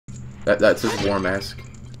That's his war mask.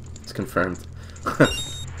 It's confirmed.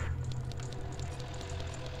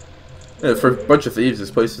 Yeah, for a bunch of thieves,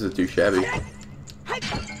 this place isn't too shabby.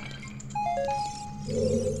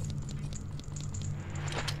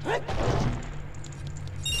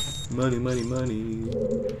 Money, money, money.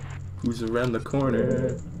 Who's around the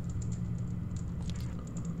corner?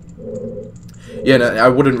 Yeah, no, I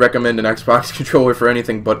wouldn't recommend an Xbox controller for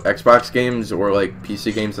anything but Xbox games or like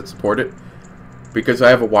PC games that support it. Because I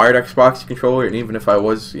have a wired Xbox controller, and even if I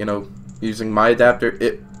was, you know, using my adapter,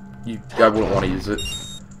 I wouldn't want to use it.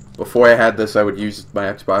 Before I had this, I would use my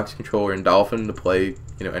Xbox controller and Dolphin to play,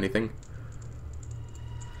 you know, anything.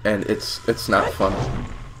 And it's not fun.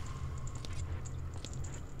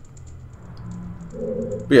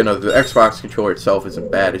 But yeah, no, the Xbox controller itself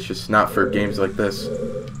isn't bad, it's just not for games like this.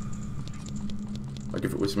 Like,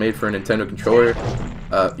 if it was made for a Nintendo controller,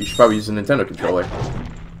 you should probably use a Nintendo controller.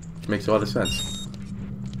 Which makes a lot of sense.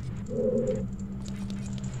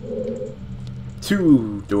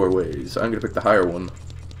 2 doorways. I'm gonna pick the higher one.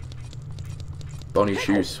 Bunny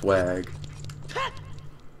shoe swag.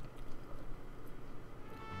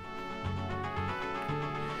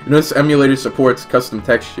 You know, this emulator supports custom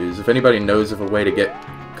textures. If anybody knows of a way to get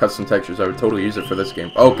custom textures, I would totally use it for this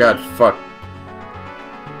game. Oh god, fuck.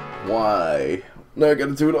 Why? Now I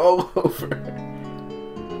gotta do it all over.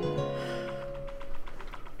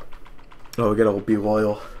 Oh, I gotta be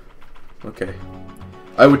loyal. Okay.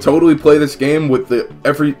 I would totally play this game with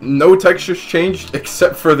no textures changed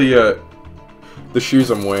except for the shoes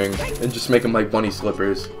I'm wearing, and just make them like bunny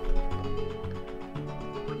slippers.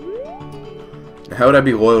 How would I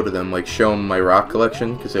be loyal to them? Like, show them my rock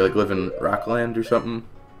collection? Because they, like, live in Rockland or something?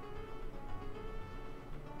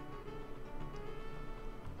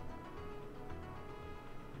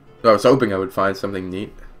 I was hoping I would find something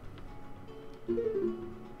neat.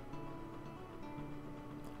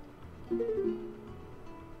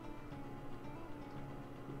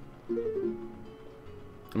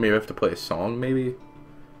 Maybe I have to play a song, maybe?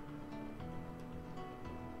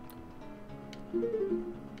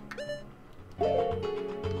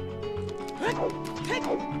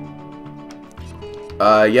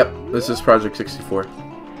 Yep, this is Project 64.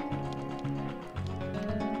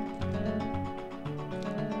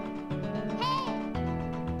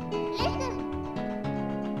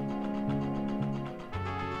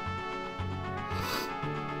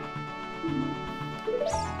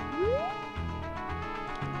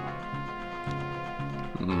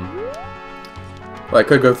 Well, I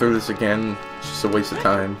could go through this again, it's just a waste of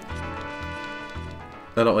time.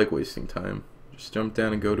 I don't like wasting time. Just jump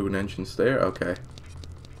down and go to an entrance there? Okay.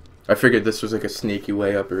 I figured this was like a sneaky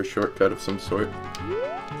way up or a shortcut of some sort.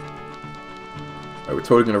 Alright, we're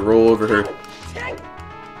totally gonna roll over her.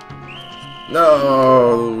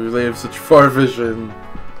 No! They have such far vision.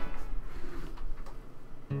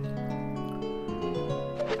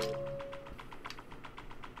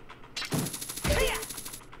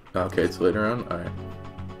 Okay, it's later on? Alright.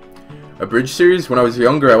 A bridge series? When I was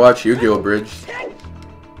younger, I watched Yu-Gi-Oh! Bridge.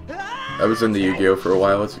 I was into Yu-Gi-Oh! For a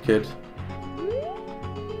while as a kid.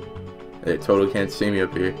 They totally can't see me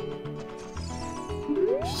up here.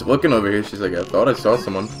 She's looking over here, she's like, I thought I saw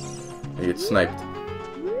someone. I get sniped.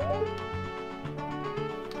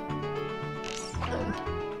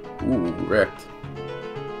 Ooh, wrecked.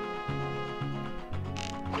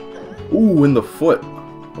 Ooh, in the foot.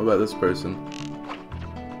 What about this person?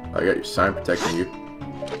 I got your sign protecting you.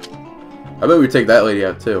 I bet we take that lady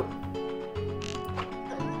out too.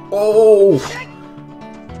 Oh!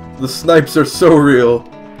 The snipes are so real.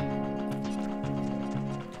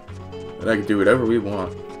 And I can do whatever we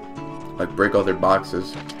want. Like break all their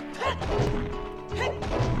boxes.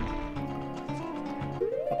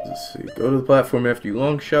 Let's see. Go to the platform after you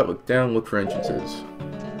long shot, look down, look for entrances.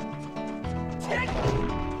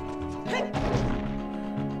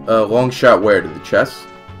 Long shot where? To the chest?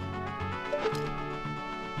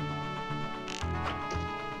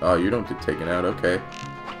 Oh, you don't get taken out, okay.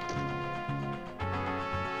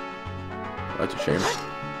 That's a shame.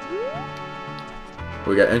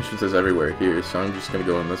 We got entrances everywhere here, so I'm just gonna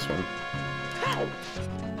go in this one.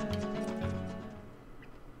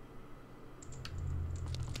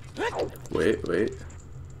 Wait, wait.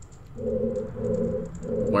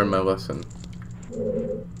 Learn my lesson.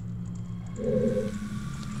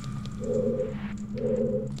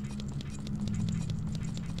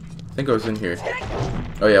 I think I was in here.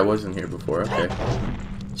 Oh yeah, I was in here before, okay.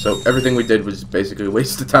 So everything we did was basically a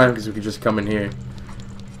waste of time because we could just come in here.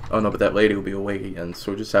 Oh no, but that lady will be awake again,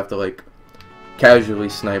 so we'll just have to like casually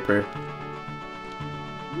snipe her.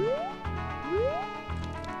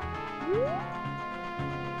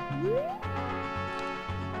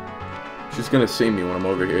 She's gonna see me when I'm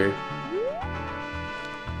over here.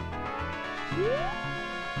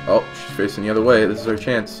 Oh, she's facing the other way. This is our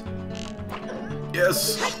chance.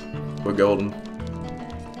 Yes! We're golden.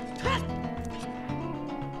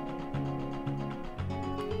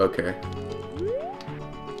 Okay.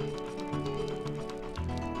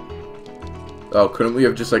 Oh, couldn't we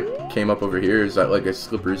have just, like, came up over here? Is that, like, a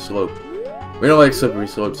slippery slope? We don't like slippery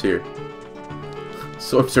slopes here.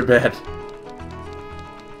 Slopes are bad.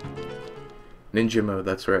 Ninja mode,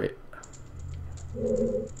 that's right.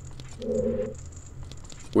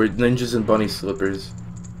 We're ninjas and bunny slippers.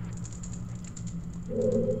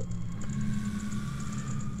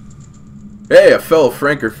 Hey, a fellow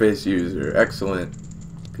Frankerface user. Excellent.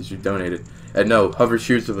 Because you donated. And no, hover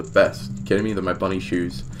shoes are the best. You kidding me? They're my bunny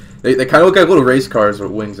shoes. They kind of look like little race cars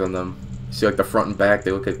with wings on them. You see, like, the front and back,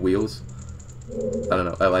 they look like wheels. I don't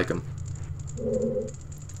know. I like them.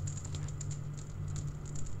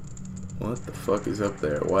 What the fuck is up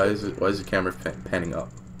there? Why is the camera panning up?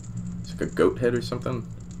 It's like a goat head or something?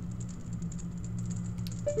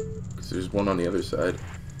 Because there's one on the other side.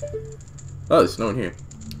 Oh, there's no one here.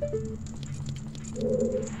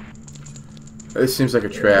 This seems like a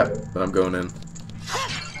trap, but I'm going in.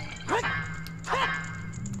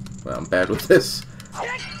 Well, I'm bad with this.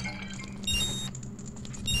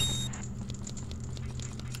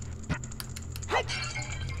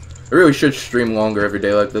 I really should stream longer every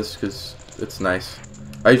day like this, because it's nice.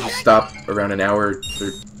 I usually stop around an hour,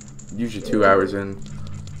 or usually 2 hours in.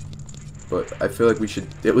 But I feel like we should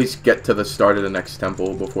at least get to the start of the next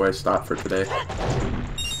temple before I stop for today.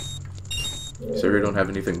 So I really don't have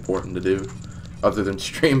anything important to do, other than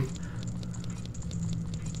stream.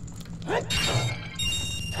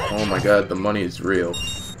 Oh my god, the money is real.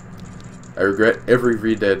 I regret every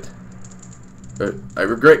redead. I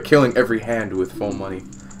regret killing every hand with full money.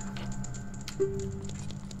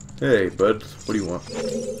 Hey, bud, what do you want?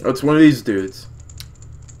 Oh, it's one of these dudes.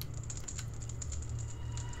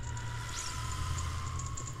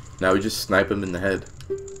 Now we just snipe him in the head.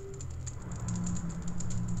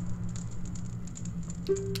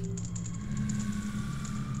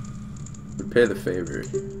 Repay the favor.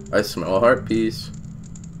 I smell a heart piece.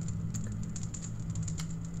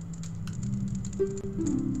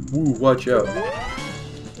 Woo, watch out.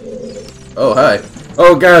 Oh, hi.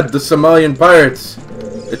 Oh god, the Somalian pirates!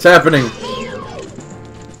 It's happening!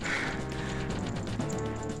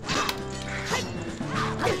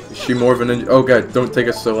 Is she more of a ninja? Oh god, don't take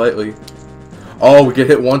us so lightly. Oh, we get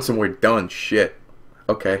hit once and we're done. Shit.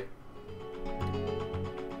 Okay.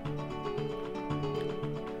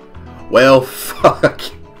 Well, fuck.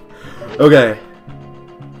 Okay.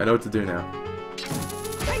 I know what to do now.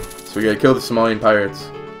 So we gotta kill the Somalian pirates.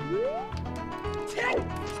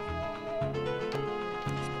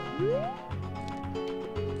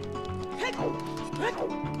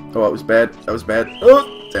 Oh, that was bad. That was bad.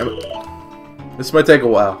 Oh, damn it. This might take a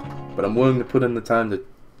while, but I'm willing to put in the time to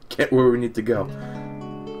get where we need to go.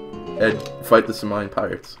 And fight the Somalian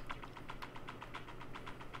pirates.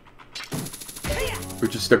 Or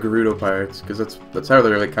just the Gerudo pirates, because that's how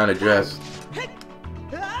they're like kind of dressed.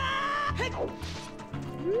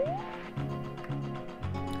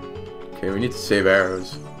 Okay, we need to save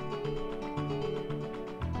arrows.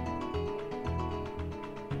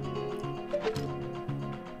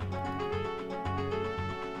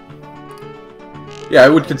 Yeah, I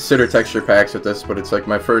would consider texture packs with this, but it's like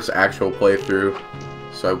my first actual playthrough,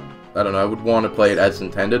 so I don't know, I would want to play it as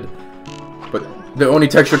intended. But the only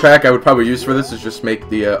texture pack I would probably use for this is just make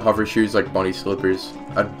the hover shoes like bunny slippers.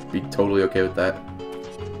 I'd be totally okay with that.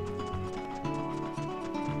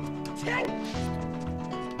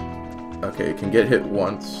 Okay, you can get hit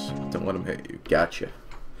once. Don't let them hit you. Gotcha.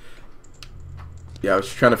 Yeah, I was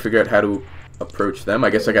trying to figure out how to approach them. I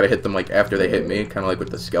guess I gotta hit them like after they hit me, kind of like with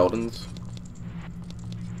the skeletons.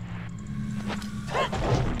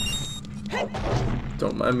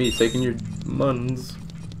 Don't mind me taking your muns.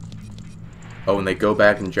 Oh, and they go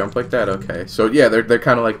back and jump like that? Okay. So yeah, they're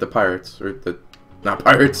kind of like the pirates, or the not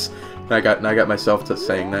pirates. I got myself to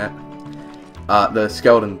saying that. The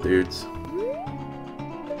skeleton dudes.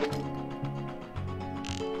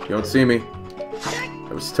 You don't see me.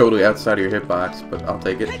 I was totally outside of your hitbox, but I'll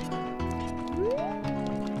take it.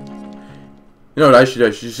 You know what I should do? I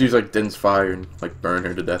should just use like Din's fire and like burn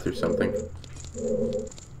her to death or something.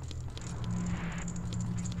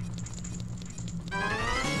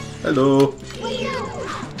 Hello.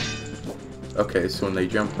 Okay, so when they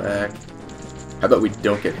jump back, how about we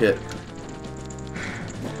don't get hit?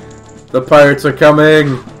 The pirates are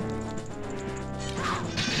coming!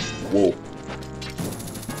 Whoa.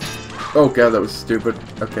 Oh god, that was stupid.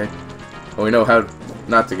 Okay. Well, we know how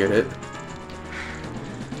not to get hit.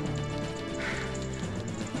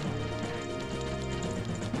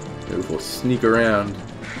 We'll sneak around.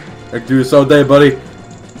 I can do this all day, buddy.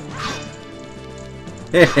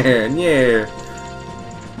 Yeah.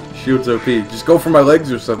 Shield's OP. Just go for my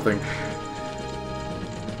legs or something.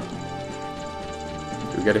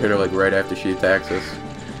 We gotta hit her like right after she attacks us.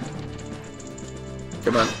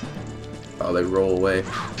 Come on. Oh, they roll away.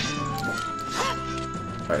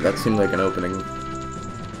 Alright, that seemed like an opening.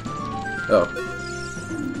 Oh.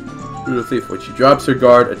 Brutal Thief. When she drops her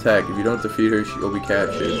guard, attack. If you don't defeat her, she'll be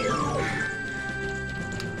captured.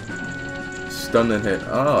 Stun and hit.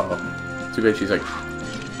 Oh. Too bad she's like...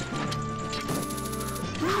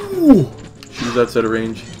 Ooh. She was outside of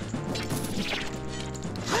range.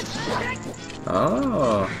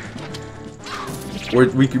 Oh.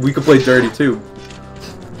 We could play dirty too.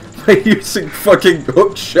 By using fucking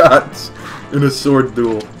hook shots in a sword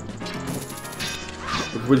duel.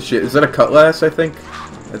 What shit? Is that a cutlass, I think?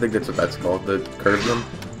 I think that's what that's called, the curved one.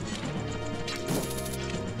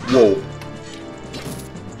 Whoa.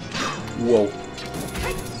 Whoa.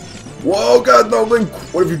 Whoa, God, no, Link!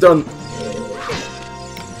 What have you done?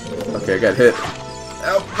 Okay, I got hit.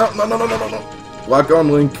 Ow! No, no, no, no, no, no! Lock on,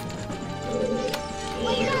 Link.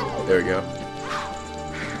 There we go.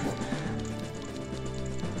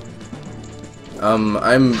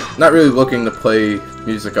 I'm not really looking to play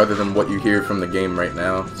music other than what you hear from the game right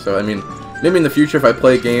now. So, I mean, maybe in the future if I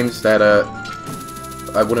play games that,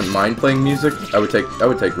 I wouldn't mind playing music, I would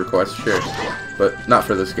take requests, sure. But not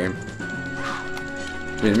for this game.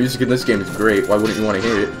 I mean, the music in this game is great, why wouldn't you want to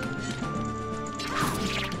hear it?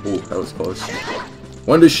 Ooh, that was close.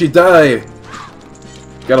 When does she die?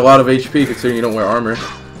 Got a lot of HP considering you don't wear armor.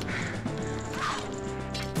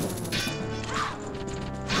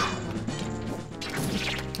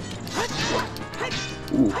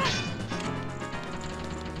 Ooh.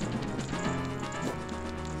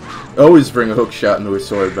 Always bring a hook shot into a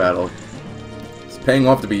sword battle. It's paying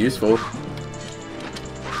off to be useful.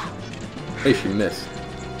 Hey, she missed.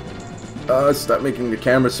 Stop making the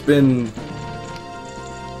camera spin.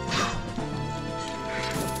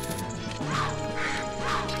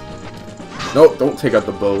 Nope, don't take out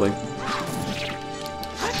the bowling.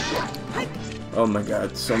 Oh my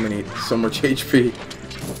god, so much HP.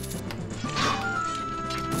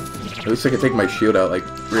 At least I can take my shield out, like,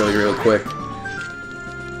 really, really quick.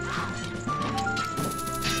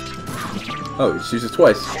 Oh, just use it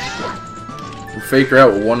twice. We'll fake her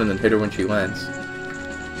out with one and then hit her when she lands.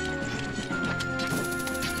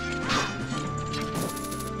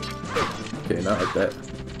 Okay, not like that.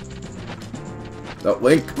 No,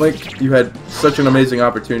 Link, you had such an amazing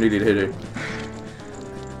opportunity to hit her.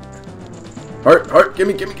 Heart,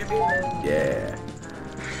 gimme. Yeah.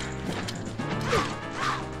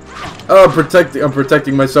 Oh, I'm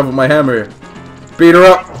protecting myself with my hammer. Beat her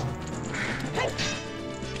up.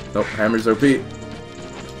 Nope, hammer's OP.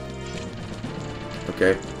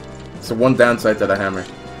 Okay. It's the one downside to the hammer.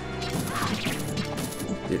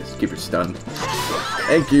 Yes, keep her stunned.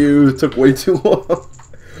 Thank you. It took way too long.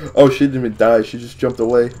 Oh, she didn't even die. She just jumped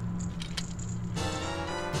away.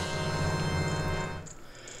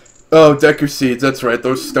 Oh, Decker Seeds. That's right.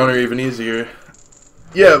 Those stun are even easier.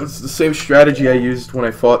 Yeah, it was the same strategy I used when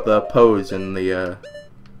I fought the Pose in the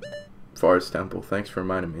Forest Temple. Thanks for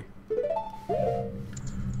reminding me.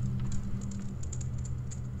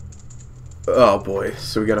 Oh boy,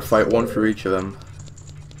 so we gotta fight one for each of them.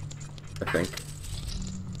 I think.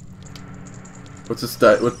 What's this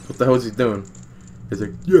guy? What the hell is he doing? He's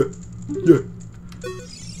like, yeah.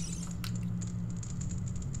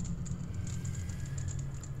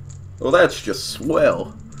 Well, that's just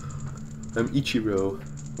swell. I'm Ichiro.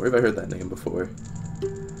 Where have I heard that name before?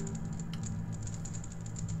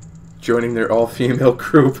 Joining their all-female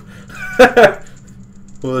group.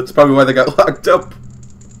 Well, that's probably why they got locked up.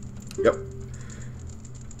 Yep.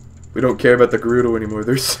 We don't care about the Gerudo anymore.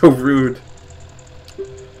 They're so rude.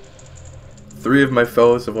 3 of my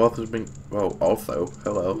fellows have also been... Well,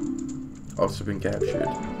 hello. Also been captured.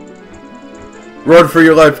 Run for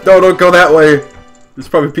your life. No, don't go that way. There's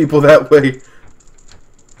probably people that way.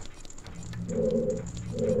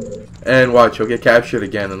 And watch, he'll get captured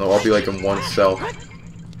again and they'll all be like in one cell.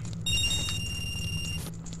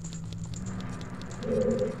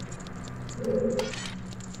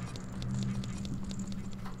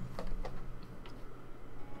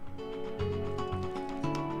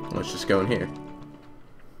 Let's just go in here.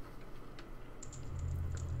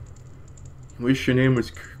 Wish your name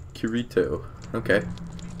was Kirito. Okay.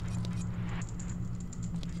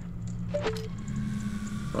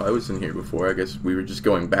 Well, I was in here before. I guess we were just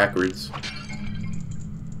going backwards.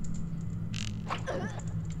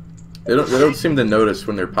 They don't seem to notice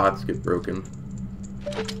when their pots get broken.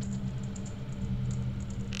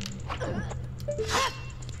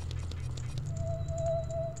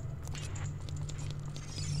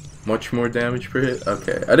 Much more damage per hit?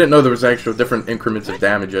 Okay. I didn't know there was actual different increments of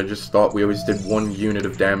damage. I just thought we always did 1 unit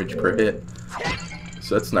of damage per hit.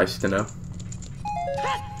 So that's nice to know.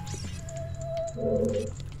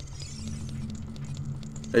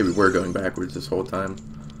 Hey, we were going backwards this whole time.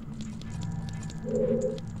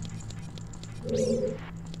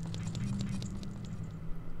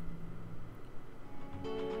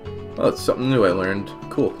 Oh, it's something new I learned.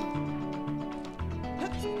 Cool.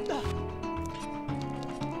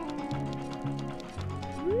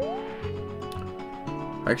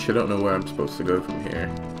 Actually, I don't know where I'm supposed to go from here.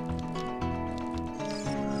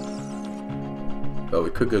 Oh, we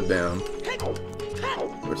could go down.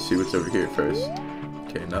 Or see what's over here first.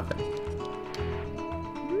 Okay, nothing.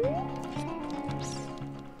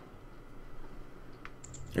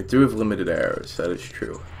 I do have limited arrows, that is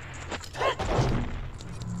true.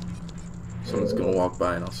 Someone's gonna walk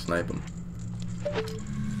by and I'll snipe him.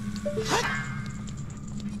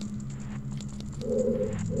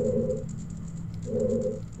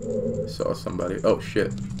 Saw somebody. Oh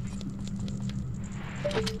shit.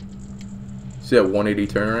 See that 180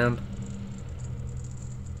 turnaround?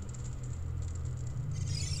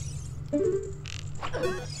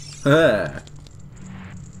 Ah.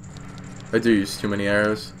 I do use too many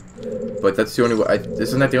arrows, but that's the only way.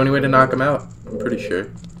 Isn't that the only way to knock him out? I'm pretty sure.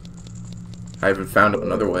 I haven't found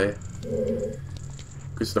another way.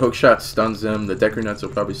 Because the hook shot stuns them, the Decker Nuts will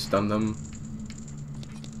probably stun them.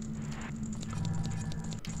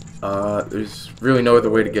 There's really no other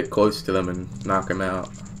way to get close to them and knock them out.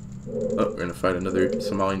 Oh, we're gonna fight another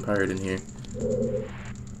Somalian pirate in here.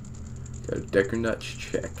 Got a Decker Nuts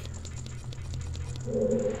check.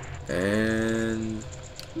 And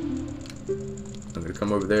I'm gonna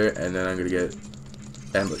come over there and then I'm gonna get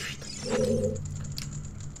ambushed.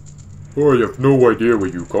 Oh, I have no idea where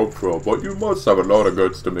you come from, but you must have a lot of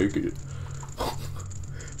guts to make it.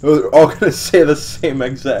 They're all gonna say the same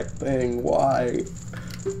exact thing. Why?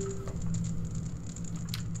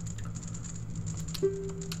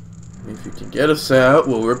 If you can get us out,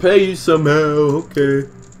 we'll repay you somehow. Okay.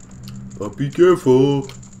 But be careful.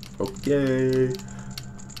 Okay.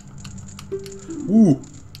 Ooh.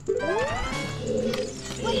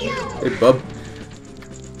 Hey, bub.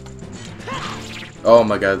 Oh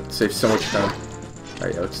my god, saves so much time.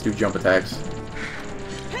 Alright, let's do jump attacks.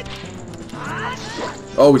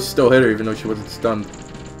 Oh, we still hit her even though she wasn't stunned.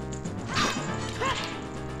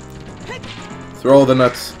 Throw all the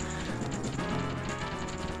nuts.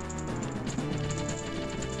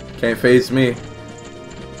 Can't phase me.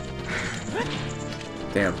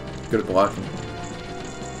 Damn, good at blocking.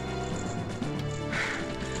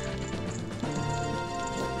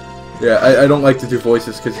 Yeah, I don't like to do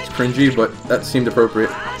voices because it's cringy, but that seemed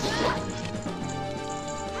appropriate.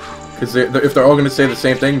 Because if they're all going to say the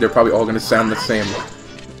same thing, they're probably all going to sound the same.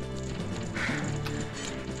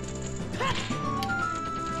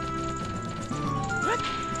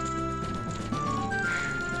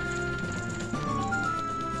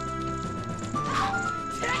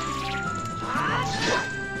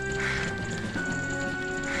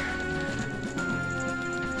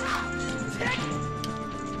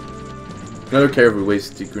 I don't care if we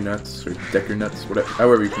waste Decker Nuts or Decker Nuts, whatever,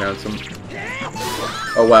 however you pronounce them.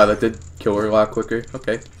 Oh wow, that did kill her a lot quicker.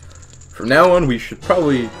 Okay. From now on, we should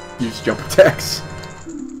probably use jump attacks.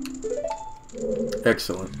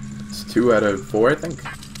 Excellent. It's 2 out of 4, I think.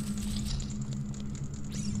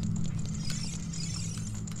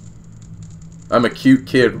 I'm a cute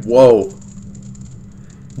kid. Whoa.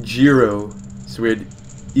 Jiro. So we had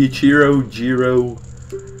Ichiro, Jiro.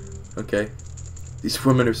 Okay. These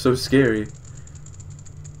women are so scary.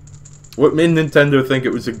 What made Nintendo think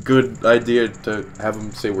it was a good idea to have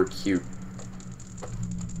them say we're cute?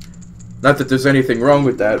 Not that there's anything wrong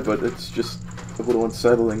with that, but it's just a little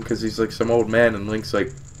unsettling because he's like some old man and Link's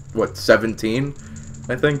like, what, 17?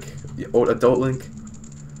 I think? The old adult Link?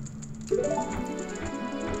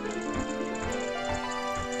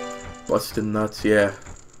 Busted nuts, yeah.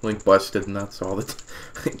 Link busted nuts all the time.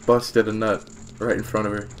 Link busted a nut right in front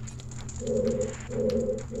of her.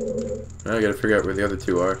 Now I gotta figure out where the other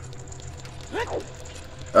 2 are.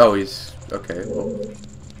 Oh, he's... okay, well...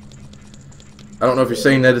 I don't know if you're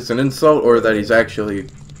saying that it's an insult or that he's actually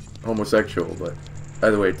homosexual, but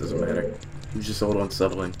either way it doesn't matter. He's just a little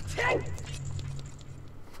unsettling.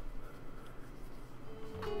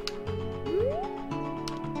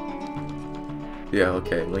 Yeah,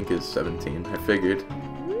 okay, Link is 17, I figured.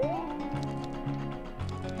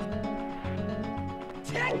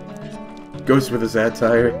 Ghost with his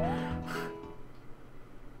attire.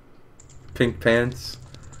 Pink pants.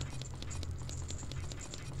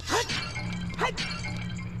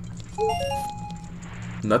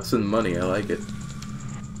 Nuts and money, I like it.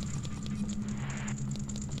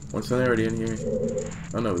 Wasn't there already in here?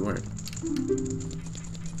 Oh no, we weren't.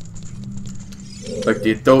 Like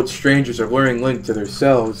the adult strangers are luring Link to their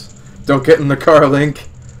cells. Don't get in the car, Link.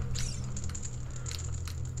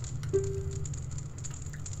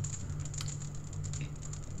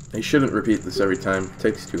 They shouldn't repeat this every time. It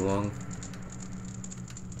takes too long.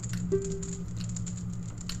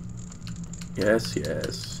 Yes,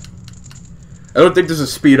 yes. I don't think there's a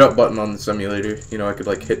speed up button on the simulator. You know, I could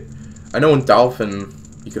like hit... I know in Dolphin,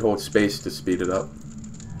 you could hold space to speed it up.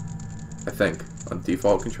 I think. On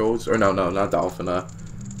default controls. Or no, not Dolphin.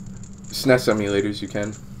 SNES emulators you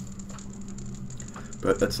can.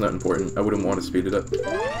 But that's not important. I wouldn't want to speed it up.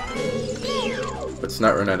 Let's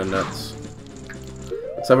not run out of nuts.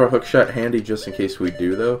 Let's have our hookshot handy just in case we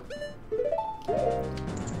do, though.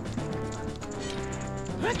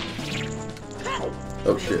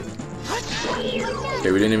 Oh shit.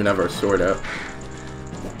 Okay, we didn't even have our sword out.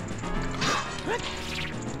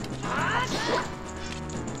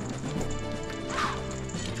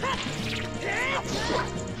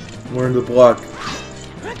 We're in the block.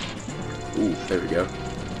 Ooh, there we go.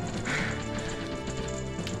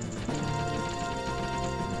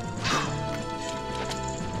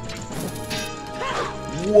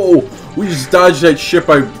 Whoa! We just dodged that shit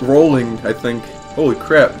by rolling, I think. Holy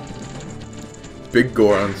crap. Big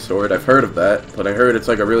Goron sword. I've heard of that, but I heard it's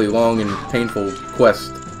like a really long and painful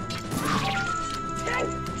quest.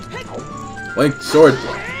 Link, sword!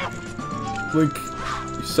 Link.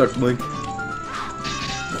 You suck, Link.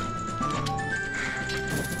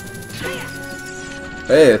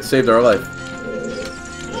 Hey, it saved our life.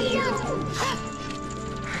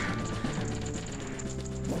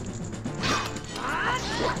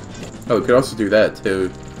 Oh, we could also do that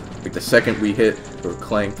too. Like the second we hit or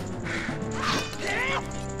clank.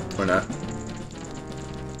 Or not.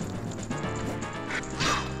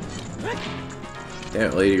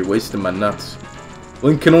 Damn it, lady, you're wasting my nuts.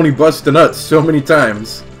 Link can only bust the nuts so many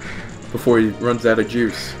times before he runs out of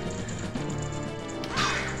juice.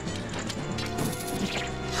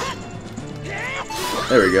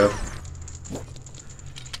 There we go.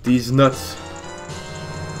 These nuts.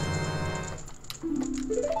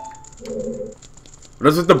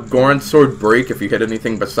 Doesn't the Goron sword break if you hit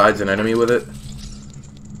anything besides an enemy with it?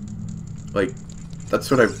 Like,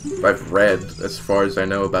 that's what I've read as far as I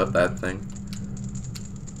know about that thing.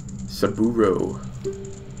 Saburo.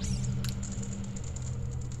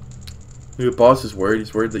 The boss is worried.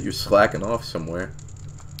 He's worried that you're slacking off somewhere.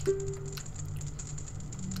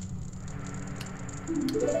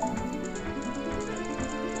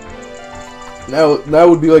 Now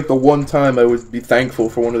would be like the one time I would be thankful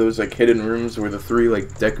for one of those like hidden rooms where the 3 like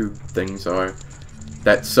Deku things are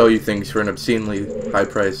that sell you things for an obscenely high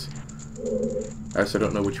price. I also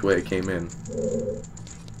don't know which way I came in. I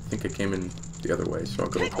think I came in the other way, so I'll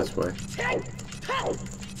go this way.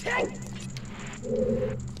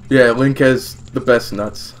 Yeah, Link has the best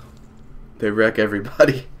nuts. They wreck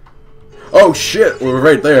everybody. Oh shit, we're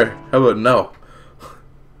right there. How about no?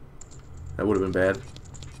 That would have been bad.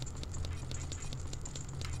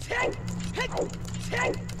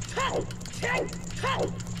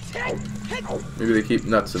 Maybe they keep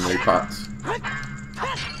nuts in their pots.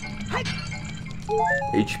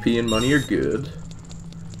 HP and money are good,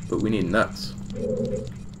 but we need nuts.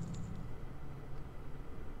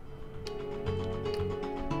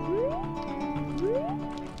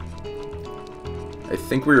 I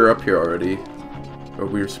think we were up here already, or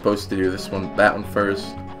we were supposed to do that one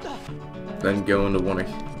first, then go into one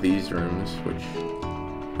of these rooms, which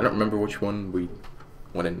I don't remember which one we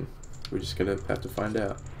went in. We're just gonna have to find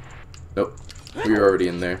out. Nope, we were already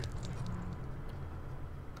in there.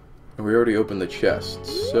 And we already opened the chest,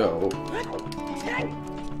 so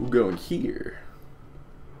we'll go in here.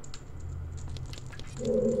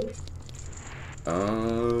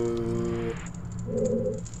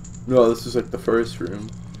 No, this is like the first room.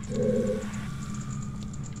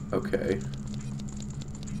 Okay.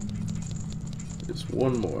 There's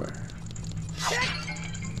one more.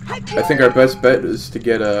 I think our best bet is to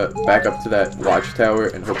get back up to that watchtower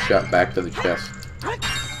and hookshot back to the chest.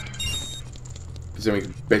 Because then we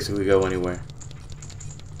can basically go anywhere.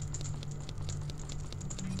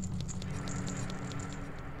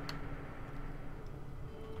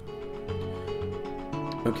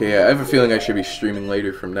 Okay, yeah, I have a feeling I should be streaming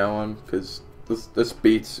later from now on, because this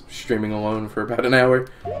beats streaming alone for about an hour.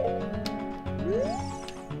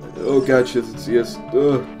 Oh god, yes.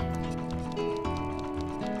 Ugh.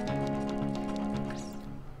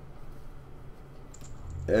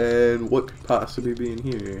 And what could possibly be in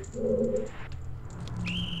here?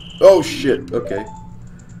 Oh shit, okay.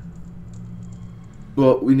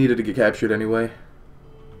 Well, we needed to get captured anyway.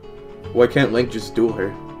 Why can't Link just duel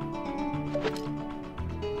her?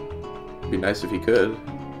 It'd be nice if he could.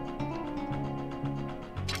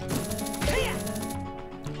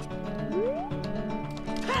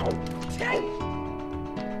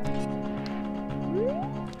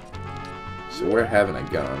 So where haven't I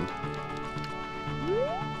gone?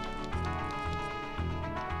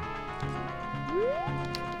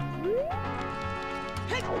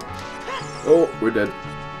 Oh, we're dead.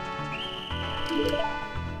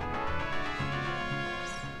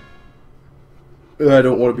 I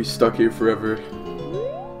don't want to be stuck here forever.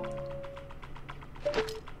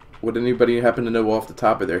 Would anybody happen to know off the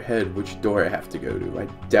top of their head which door I have to go to? I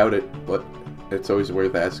doubt it, but it's always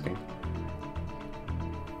worth asking.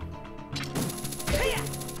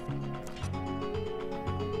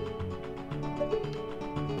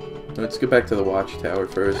 Let's get back to the watchtower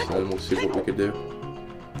first, and then we'll see what we could do.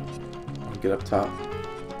 I'll get up top.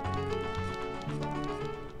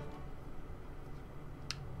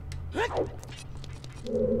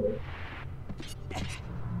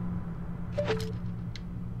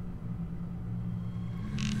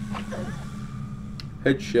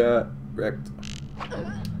 Headshot. Wrecked.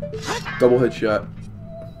 Double headshot.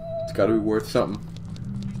 It's gotta be worth something.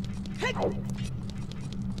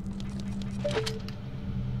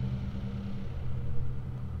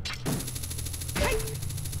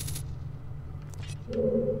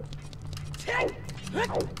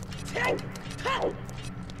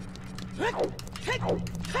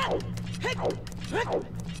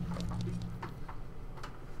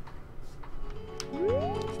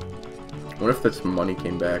 What if this money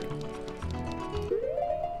came back?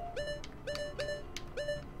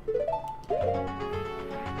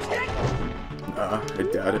 Nah, I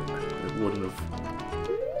doubt it. It wouldn't have.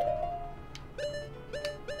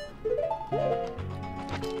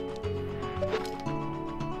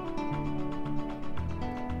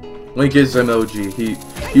 Link is an OG. He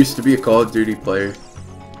used to be a Call of Duty player.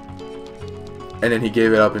 And then he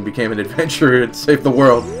gave it up and became an adventurer and saved the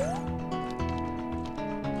world.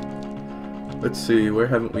 Let's see, where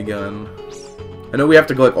haven't we gone? I know we have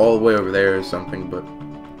to go like all the way over there or something, but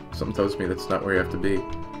something tells me that's not where you have to be.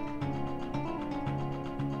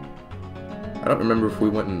 I don't remember if we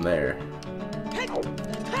went in there.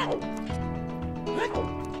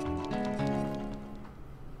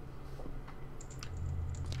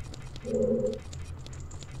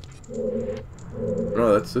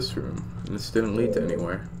 No, that's this room. And this didn't lead to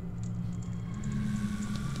anywhere.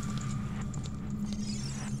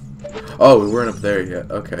 Oh, we weren't up there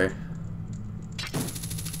yet. Okay.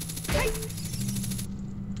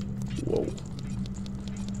 Whoa.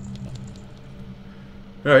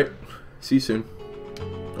 Alright. See you soon.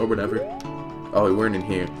 Or whatever. Oh, we weren't in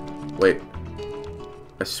here. Wait.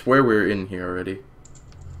 I swear we were in here already.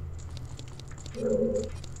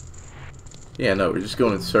 Yeah, no, we're just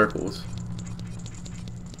going in circles.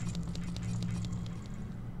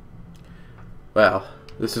 Wow.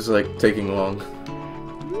 This is like taking long.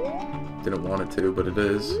 Didn't want it to, but it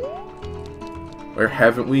is. Where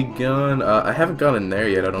haven't we gone? I haven't gone in there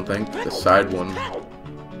yet, I don't think. The side one.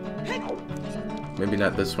 Maybe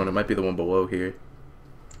not this one. It might be the one below here.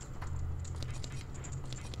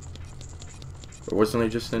 Or wasn't I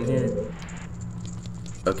just in here?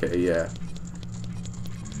 Okay, yeah.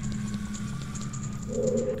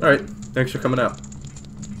 Alright, thanks for coming out.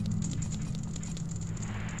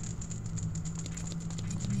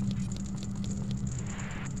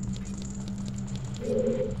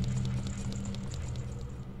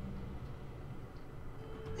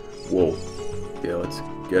 Whoa. Yeah, let's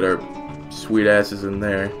get our sweet asses in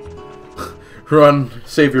there. Run!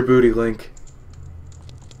 Save your booty, Link.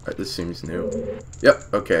 Alright, this seems new.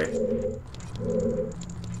 Yep, okay.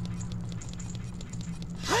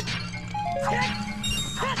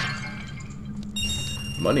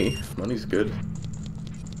 Money. Money's good.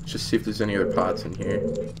 Let's just see if there's any other pots in here.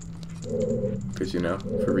 Because, you know,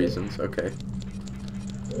 for reasons. Okay.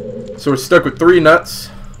 So we're stuck with 3 nuts.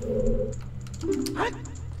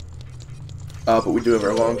 But we do have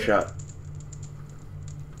our long shot.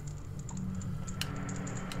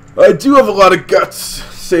 I do have a lot of guts,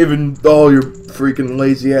 saving all your freaking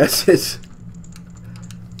lazy asses.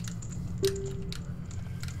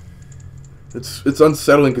 It's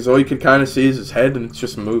unsettling because all you can kind of see is his head and it's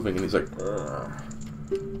just moving and he's like, ugh.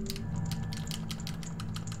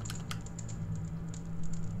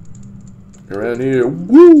 Around here,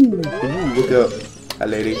 woo! Ooh, look up, hi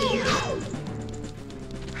lady.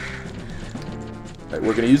 Alright,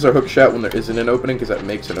 we're gonna use our hook shot when there isn't an opening because that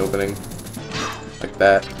makes an opening. Like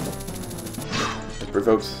that. It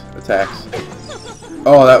provokes attacks.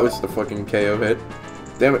 Oh, that was the fucking KO hit.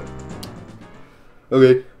 Damn it.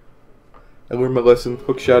 Okay. I learned my lesson.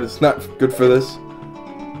 Hook shot is not good for this.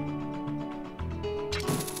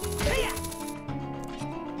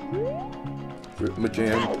 Rip my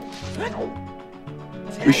jam.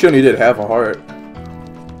 We shouldn't did half a heart.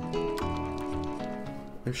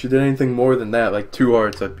 If she did anything more than that, like 2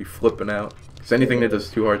 hearts, I'd be flipping out. Because anything that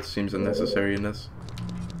does 2 hearts seems unnecessary in this.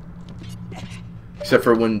 Except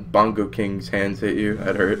for when Bongo King's hands hit you,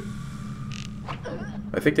 that hurt.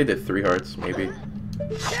 I think they did 3 hearts, maybe.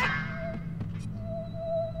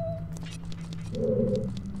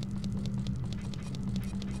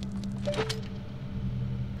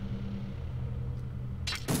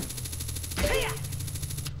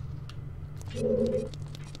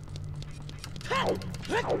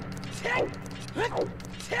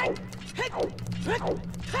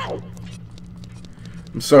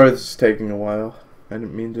 I'm sorry this is taking a while. I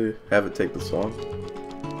didn't mean to have it take this long.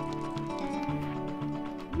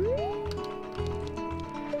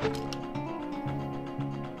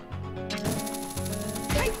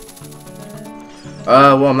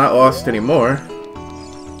 Well, I'm not lost anymore.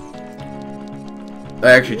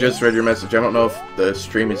 I actually just read your message. I don't know if the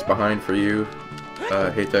stream is behind for you,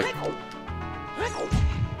 Hey Tech.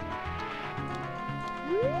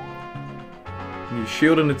 You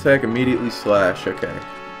shield and attack, immediately slash. Okay.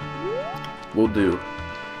 Will do.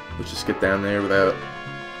 Let's just get down there without,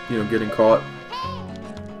 you know, getting caught.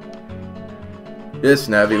 Yes,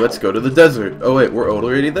 Navi, let's go to the desert. Oh wait, we're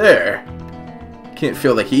already there. Can't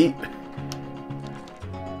feel the heat.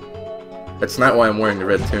 That's not why I'm wearing the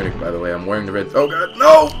red tunic, by the way. I'm wearing the red... Oh god,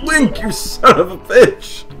 no! Link, you son of a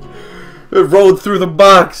bitch! It rolled through the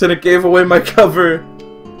box and it gave away my cover.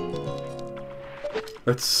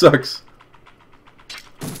 That sucks.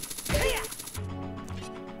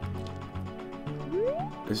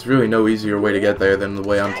 There's really no easier way to get there than the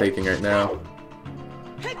way I'm taking right now.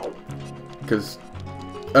 Because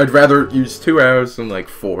I'd rather use 2 hours than like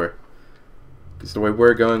 4. Because the way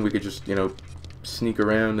we're going, we could just, you know, sneak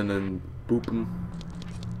around and then boop them.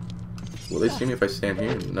 Will they see me if I stand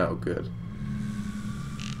here? No, good.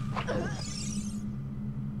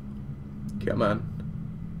 Come on.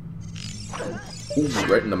 Ooh,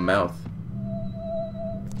 right in the mouth.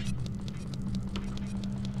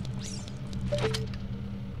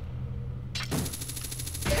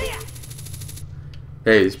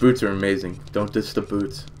 Hey, these boots are amazing. Don't diss the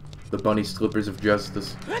boots. The bunny slippers of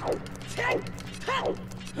justice.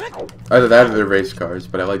 Either that or they're race cars,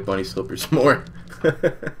 but I like bunny slippers more.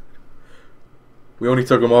 We only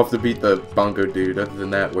took them off to beat the Bongo dude. Other than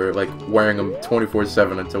that, we're like wearing them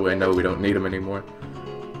 24/7 until we know we don't need them anymore.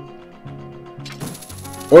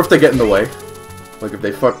 Or if they get in the way. Like if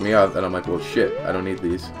they fuck me up, then I'm like, well shit, I don't need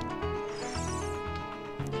these.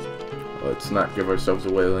 Let's not give ourselves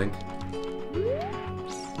away, Link.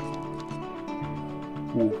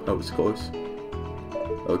 Ooh, that was close.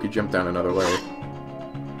 Oh, we could jump down another way.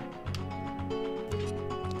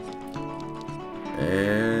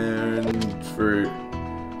 And for...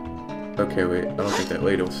 Okay, wait. I don't think that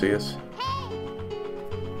lady will see us.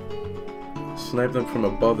 Snipe them from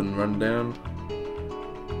above and run down.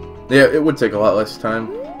 Yeah, it would take a lot less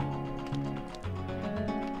time.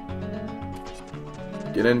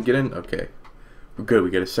 Get in, get in. Okay. We're good.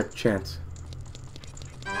 We get a second chance.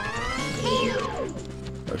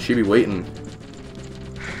 Oh, she be waiting.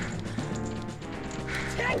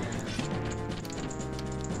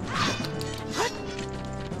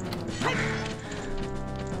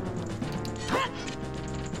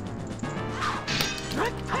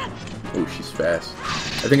 Oh, she's fast.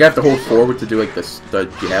 I think I have to hold forward to do like the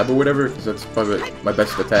jab or whatever, because that's probably my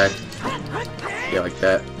best attack. Yeah, like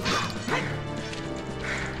that.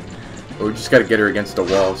 Or we just gotta get her against the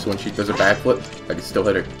wall, so when she does a backflip, I can still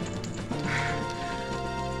hit her.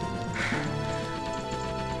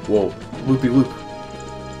 Whoa, loopy loop.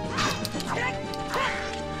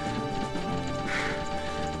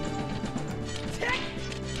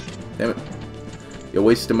 Damn it. You're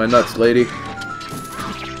wasting my nuts, lady.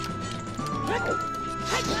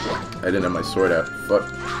 I didn't have my sword out. Fuck.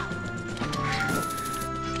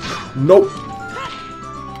 Nope.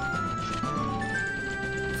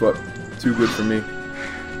 Fuck. Too good for me.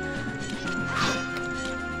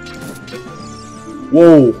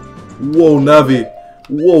 Whoa. Whoa, Navi.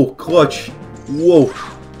 Whoa, clutch. Whoa.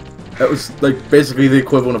 That was like basically the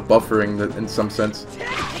equivalent of buffering in some sense.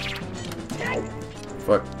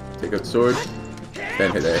 Fuck. Take out sword.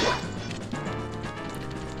 Then hit A.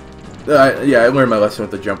 Yeah, I learned my lesson with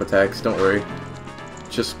the jump attacks, don't worry.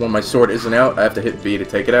 Just when my sword isn't out, I have to hit B to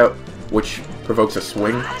take it out, which provokes a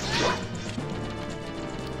swing. So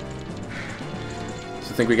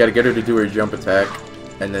I think we gotta get her to do her jump attack.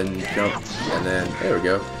 and then jump, and then there we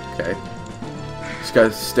go. Okay. Just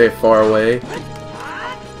gotta stay far away.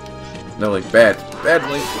 No link, bad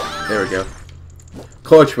link. There we go.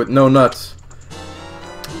 Clutch with no nuts.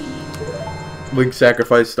 Link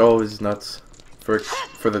sacrificed all of his nuts for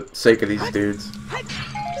the sake of these dudes.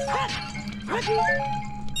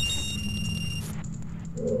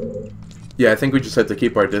 Yeah, I think we just have to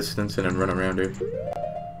keep our distance and then run around her.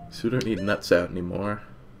 So we don't need nuts out anymore.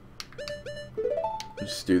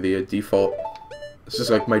 Just do the default. This is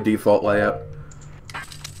like my default layout.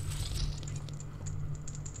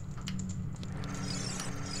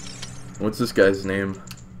 What's this guy's name?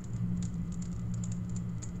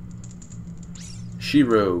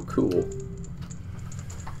 Shiro, cool.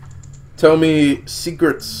 Tell me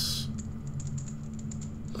secrets.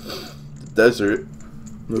 The desert.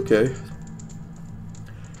 Okay.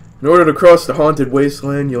 In order to cross the haunted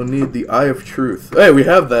wasteland, you'll need the Eye of Truth. Hey, we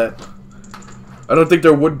have that. I don't think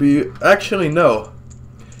there would be... Actually, no.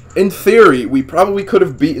 In theory, we probably could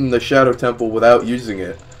have beaten the Shadow Temple without using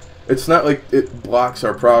it. It's not like it blocks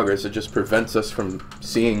our progress, it just prevents us from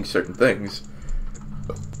seeing certain things.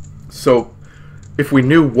 So, if we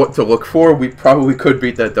knew what to look for, we probably could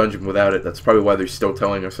beat that dungeon without it. That's probably why they're still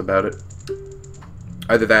telling us about it.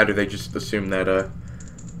 Either that, or they just assume that,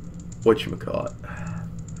 whatchamacallit.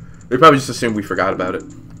 They probably just assumed we forgot about it.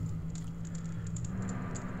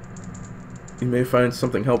 You may find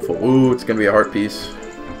something helpful. Ooh, it's gonna be a heart piece.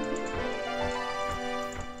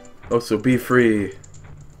 Oh, so be free.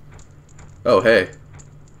 Oh, hey.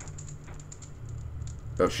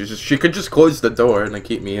 Oh, she could just close the door and then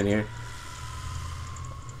keep me in here.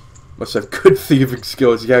 Must have good thieving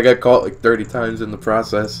skills. Yeah, I got caught like 30 times in the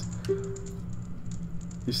process.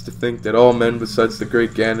 Used to think that all men besides the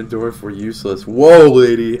great Ganondorf were useless. Whoa,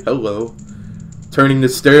 lady. Hello. Turning the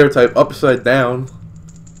stereotype upside down.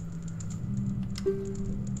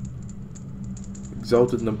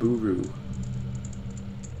 Exalted Naburu.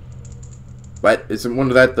 What? Isn't one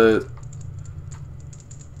of that the...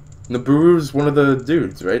 Naburu's one of the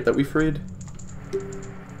dudes, right? That we freed?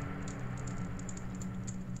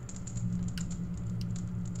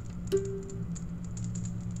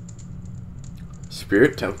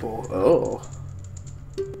 Spirit Temple. Oh.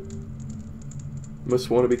 Must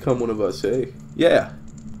want to become one of us, eh? Yeah.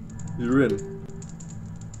 You're in.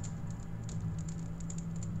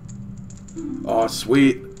 Oh,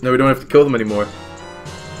 sweet. No, we don't have to kill them anymore.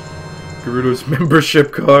 Gerudo's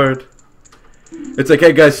membership card. It's like,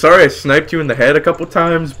 hey guys, sorry I sniped you in the head a couple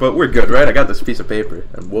times, but we're good, right? I got this piece of paper.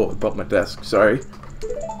 And whoa, it bumped my desk. Sorry.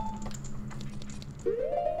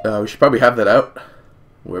 We should probably have that out.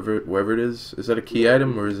 Wherever it is. Is that a key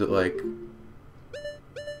item, or is it like...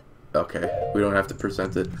 Okay, we don't have to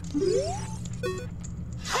present it.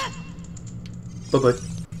 Bye-bye.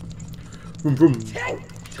 Vroom vroom.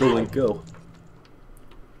 Go Link, go.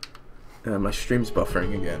 My stream's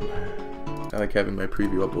buffering again. I like having my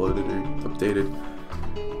preview uploaded or updated.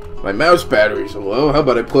 My mouse battery's low. How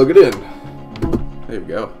about I plug it in? There we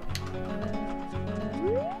go.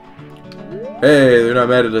 Hey, they're not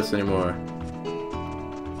mad at us anymore.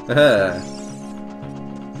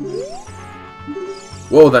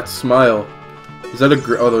 Whoa, that smile. Is that a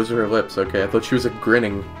oh, those are her lips. Okay, I thought she was a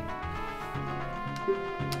grinning.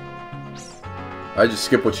 I just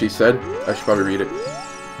skipped what she said. I should probably read it.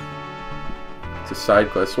 It's a side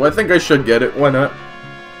quest. Well, I think I should get it. Why not?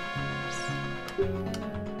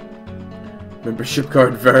 Membership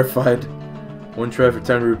card verified. One try for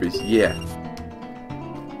 10 rupees. Yeah.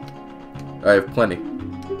 I have plenty.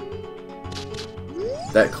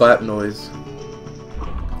 That clap noise.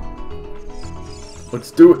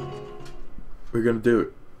 Let's do it. We're gonna do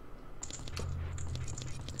it.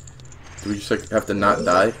 Do we just like have to not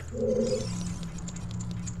die?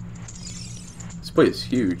 This place is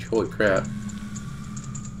huge. Holy crap.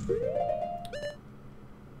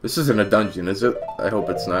 This isn't a dungeon, is it? I hope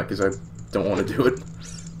it's not, because I don't want to do it.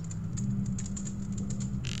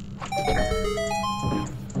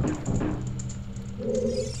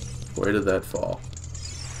 Where did that fall?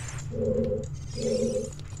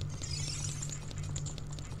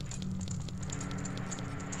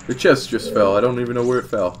 The chest just fell. I don't even know where it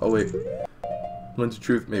fell. Oh wait. Lens of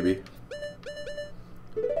truth, maybe.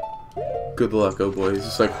 Good luck, oh boy. Is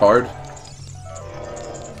this like hard?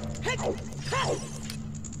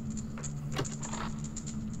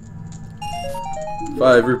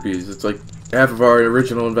 ₹5. It's like half of our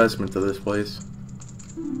original investment to this place.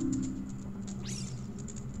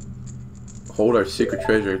 Hold our secret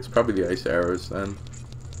treasure. It's probably the ice arrows then.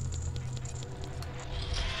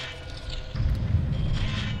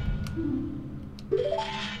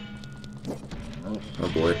 Oh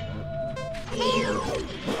boy.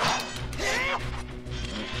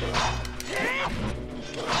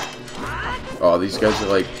 Oh, these guys are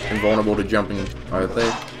like invulnerable to jumping, aren't they?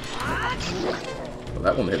 Well,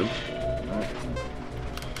 that one hit him.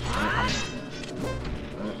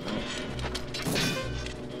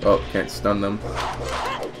 Oh, can't stun them.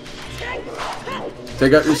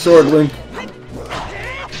 Take out your sword, Link.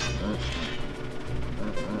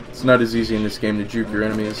 It's not as easy in this game to juke your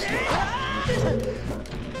enemies.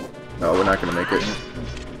 No, we're not gonna make it.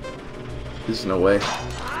 There's no way.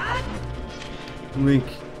 Link.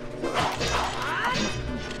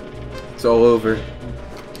 It's all over.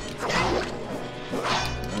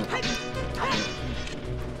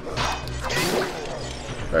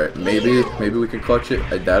 Alright, maybe we can clutch it.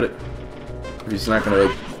 I doubt it. If he's not gonna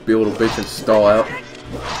like be a little bitch and stall out.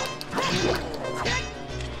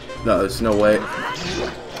 No, there's no way.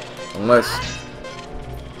 Unless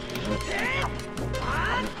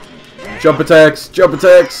jump attacks! Jump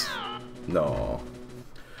attacks! No.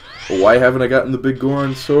 Well, why haven't I gotten the big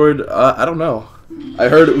Goron sword? I don't know. I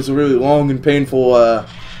heard it was a really long and painful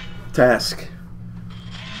task.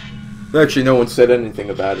 Actually, no one said anything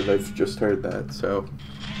about it. I've just heard that, so.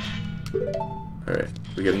 Alright,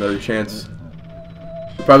 we get another chance.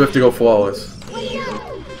 We probably have to go flawless.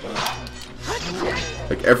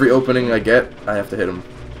 Like every opening I get, I have to hit him.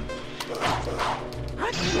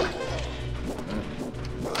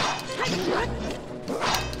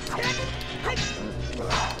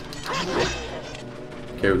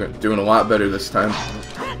 Okay, we're doing a lot better this time.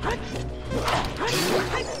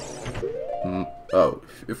 Oh,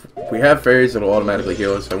 if we have fairies, it'll automatically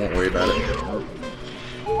heal us. I won't worry about it.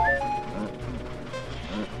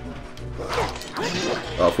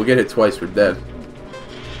 Oh, if we get hit twice, we're dead.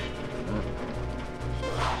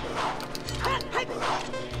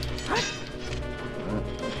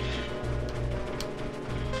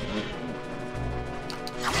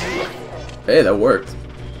 Hey, that worked.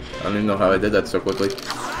 I don't even know how I did that so quickly.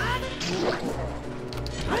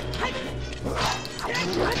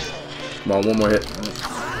 Come on, one more hit.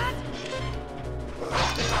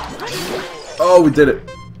 Oh, we did it.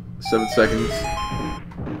 7 seconds.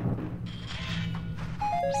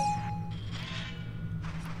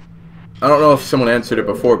 I don't know if someone answered it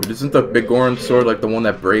before, but isn't the big Goron sword like the one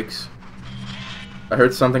that breaks? I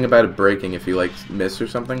heard something about it breaking if you like miss or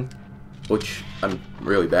something, which I'm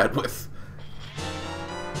really bad with.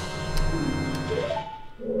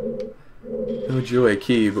 No joy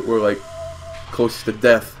key, but we're like close to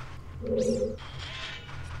death.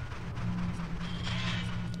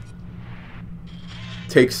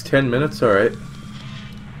 Takes 10 minutes, alright.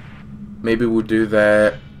 Maybe we'll do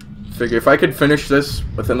that. Figure if I could finish this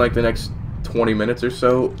within like the next 20 minutes or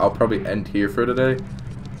so, I'll probably end here for today.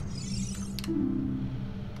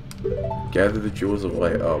 Gather the jewels of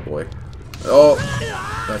light. Oh boy. Oh,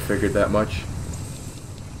 I figured that much.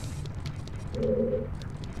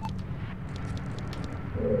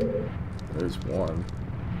 There's one.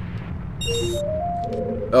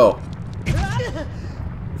 Oh.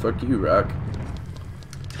 Fuck you, Rock.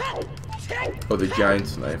 Oh, the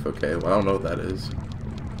giant's knife. Okay, well, I don't know what that is.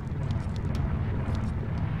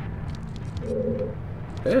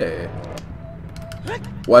 Hey.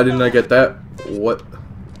 Why didn't I get that? What?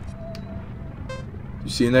 You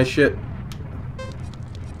seen that shit?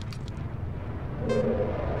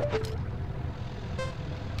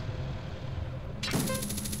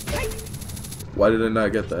 Why did I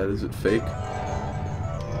not get that? Is it fake?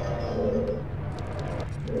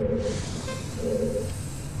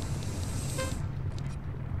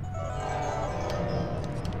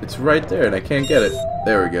 It's right there and I can't get it.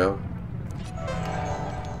 There we go.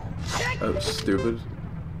 That was stupid.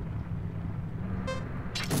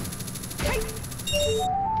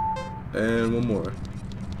 And one more.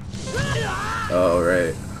 Oh,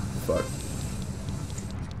 right. Fuck.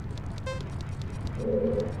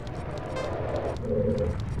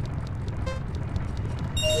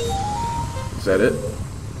 Is that it?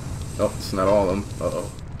 Oh, it's not all of them.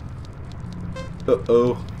 Uh-oh.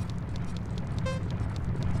 Uh-oh.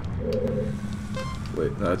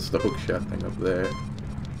 Wait, no, it's the hook shot thing up there.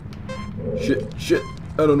 Shit, shit.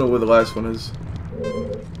 I don't know where the last one is.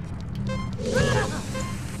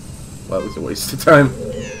 Well, that was a waste of time.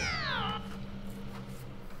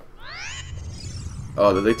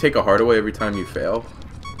 Oh, do they take a heart away every time you fail?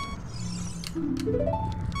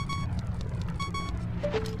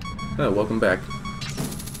 Oh, welcome back.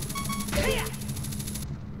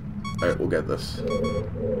 Alright, we'll get this.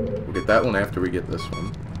 We'll get that one after we get this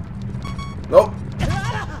one. Nope!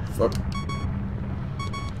 Fuck.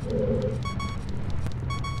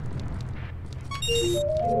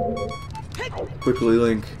 Quickly,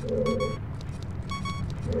 Link.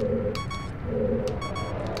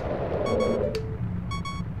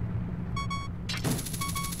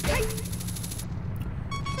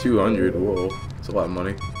 200. Whoa, that's a lot of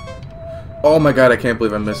money. Oh my god, I can't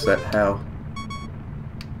believe I missed that. How?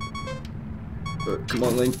 Come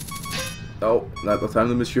on, Link. Oh, not the time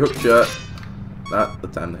to miss your hook shot. Not the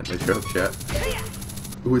time to miss your hook shot.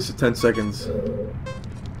 Ooh, it's 10 seconds.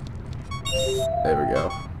 There we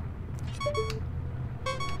go.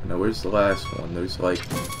 Now, where's the last one? There's like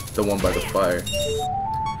the one by the fire.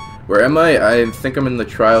 Where am I? I think I'm in the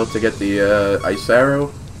trial to get the ice arrow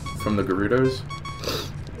from the Gerudos.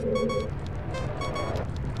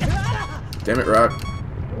 Damn it, Rock.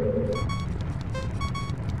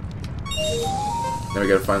 Now we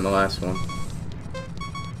gotta find the last one.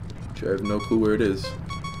 Which I have no clue where it is.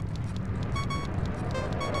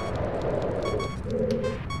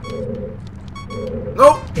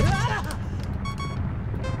 Nope!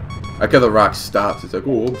 I like how the Rock stops. It's like,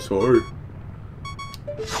 oh, I'm sorry.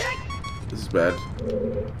 This is bad.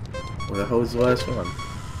 Where the hell is the last one?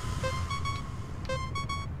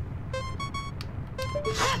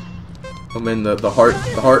 I mean the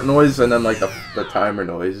heart noise and then like the timer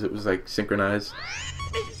noise. It was like synchronized.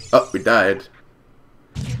 Oh, we died.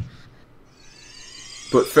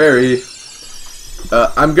 But Fairy,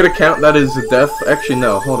 I'm gonna count that as a death. Actually,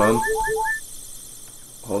 no. Hold on.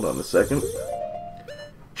 Hold on a second.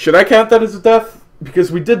 Should I count that as a death?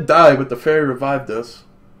 Because we did die, but the Fairy revived us.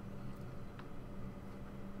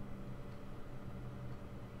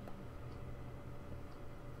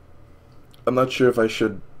 I'm not sure if I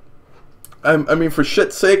should. I mean, for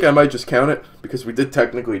shit's sake, I might just count it, because we did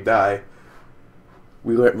technically die.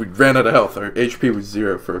 We ran out of health. Our HP was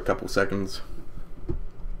 0 for a couple seconds.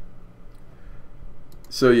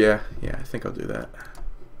 So yeah, I think I'll do that.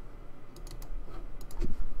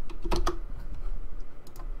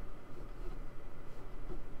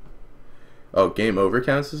 Oh, game over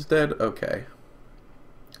counts as dead? Okay.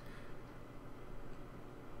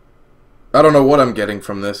 I don't know what I'm getting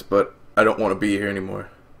from this, but I don't want to be here anymore.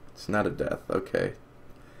 It's not a death. Okay.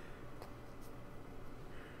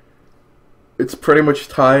 It's pretty much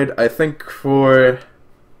tied. I think for...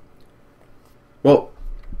 Well,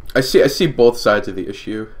 I see both sides of the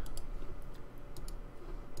issue.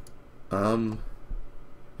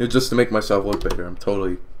 Just to make myself look better, I'm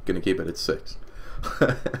totally gonna keep it at 6.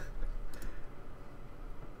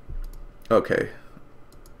 Okay.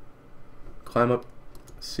 Climb up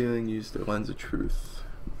ceiling, use the lens of truth.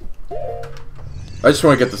 I just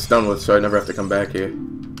want to get this done with so I never have to come back here.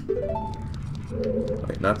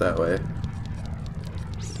 Wait, not that way.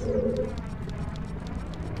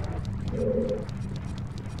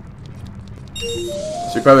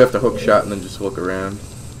 So you probably have to hook shot and then just look around.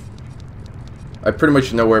 I pretty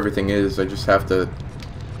much know where everything is, I just have to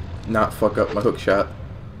not fuck up my hook shot.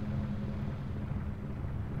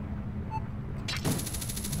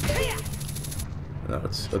 Now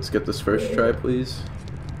let's get this first try, please.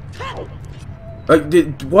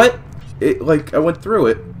 What? I went through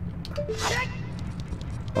it.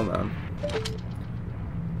 Hold on.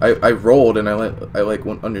 I rolled and I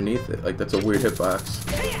went underneath it. Like, that's a weird hitbox.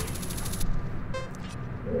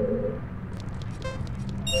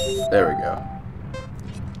 There we go.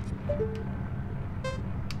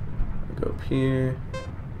 Go up here.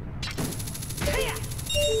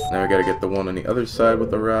 Now we gotta get the one on the other side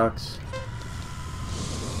with the rocks.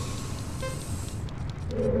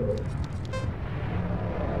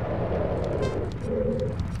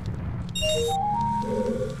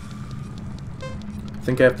 I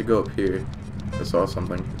think I have to go up here. I saw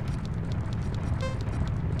something.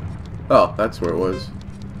 Oh, that's where it was.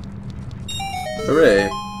 Hooray!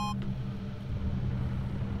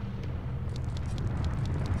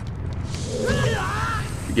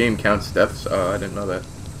 The game counts deaths? Oh, I didn't know that.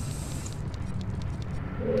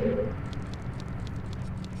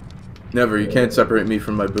 Never, you can't separate me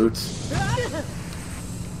from my boots.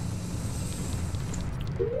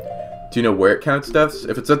 Do you know where it counts deaths?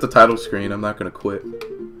 If it's at the title screen, I'm not gonna quit.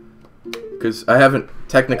 Because I haven't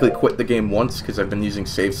technically quit the game once, because I've been using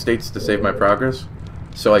save states to save my progress.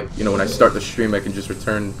 So, like, you know, when I start the stream, I can just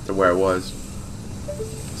return to where I was.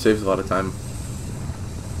 Saves a lot of time.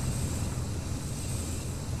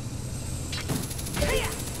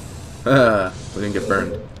 We didn't get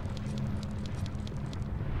burned.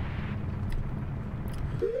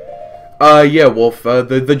 Yeah, Wolf,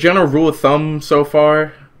 the general rule of thumb so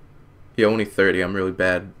far... Yeah, only 30. I'm really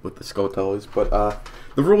bad with the skull tellers, but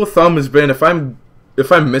the rule of thumb has been if I'm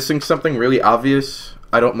missing something really obvious,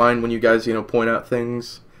 I don't mind when you guys, you know, point out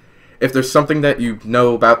things. If there's something that you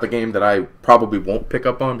know about the game that I probably won't pick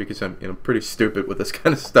up on because I'm, you know, pretty stupid with this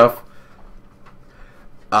kind of stuff,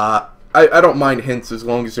 I don't mind hints as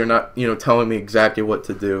long as they're not, you know, telling me exactly what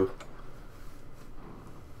to do.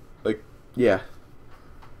 Like, yeah.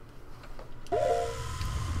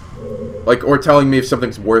 Like, or telling me if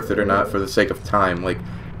something's worth it or not for the sake of time. Like,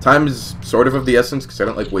 time is sort of the essence, because I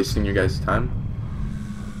don't like wasting your guys' time.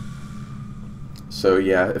 So,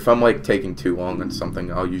 yeah, if I'm, like, taking too long on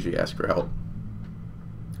something, I'll usually ask for help.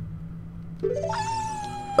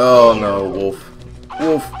 Oh, no, wolf.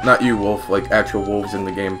 Wolf. Not you, wolf. Like, actual wolves in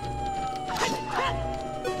the game.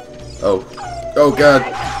 Oh. Oh, God.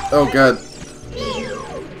 Oh, God.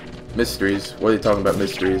 Mysteries. What are you talking about,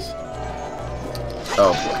 mysteries?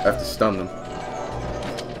 Oh, I have to stun them.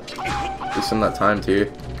 At least I'm not timed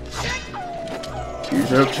here. Use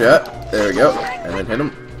your hook shot. There we go. And then hit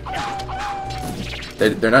them.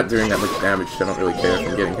 They're not doing that much damage, so I don't really care if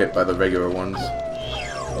I'm getting hit by the regular ones.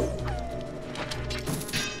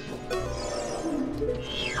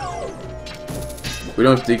 We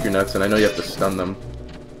don't have Deku Nuts, and I know you have to stun them.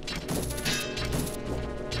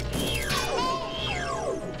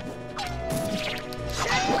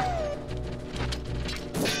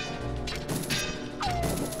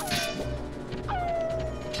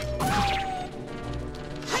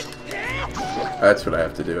 That's what I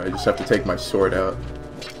have to do. I just have to take my sword out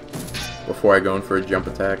before I go in for a jump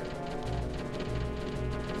attack.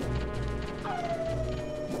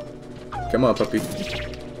 Come on, puppy.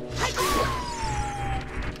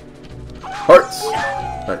 Hearts!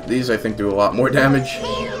 These, I think, do a lot more damage.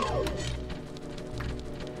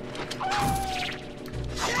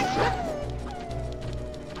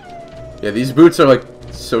 Yeah, these boots are, like,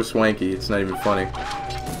 so swanky. It's not even funny.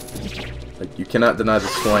 Like, you cannot deny the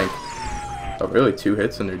swank. Oh, really? 2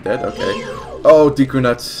 hits and they're dead? Okay. Oh, Deku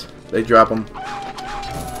Nuts. They drop them.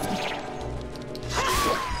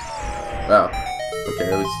 Wow. Okay,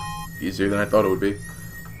 that was easier than I thought it would be.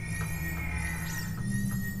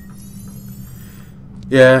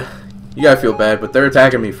 Yeah, you gotta feel bad, but they're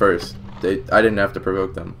attacking me first. I didn't have to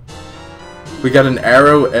provoke them. We got an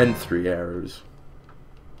arrow and 3 arrows.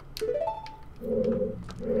 Well,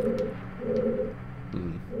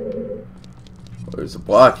 there's a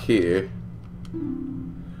block here.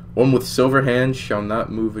 One with silver hands shall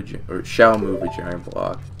not move shall move a giant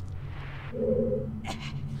block.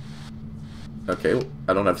 Okay,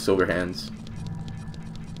 I don't have silver hands.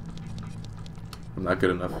 I'm not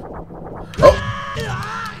good enough. Oh!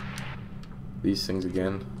 These things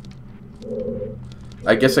again.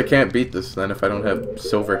 I guess I can't beat this then if I don't have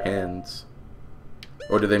silver hands.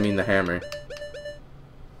 Or do they mean the hammer?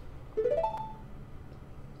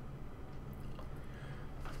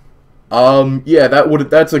 Yeah,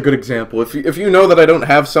 that's a good example. If you know that I don't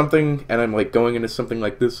have something and I'm like going into something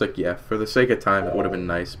like this, like yeah, for the sake of time it would have been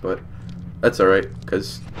nice, but that's alright,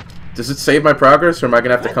 because does it save my progress or am I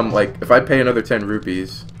gonna have to come like if I pay another 10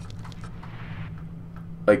 rupees,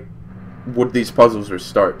 like would these puzzles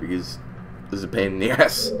restart because this is a pain in the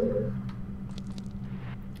ass.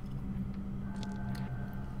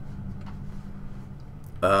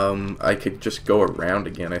 I could just go around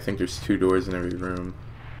again. I think there's 2 doors in every room.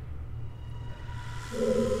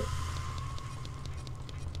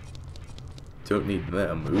 Don't need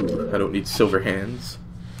them. Ooh, I don't need silver hands.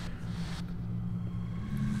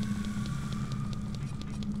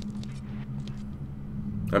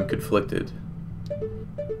 I'm conflicted.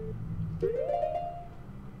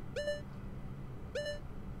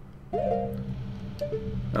 I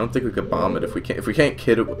don't think we could bomb it if we can't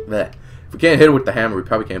hit it with that. If we can't hit it with the hammer, we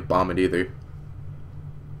probably can't bomb it either.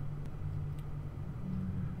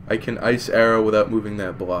 I can ice arrow without moving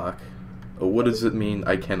that block. Oh, what does it mean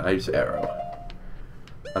I can ice arrow?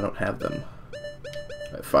 I don't have them.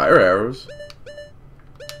 I have fire arrows.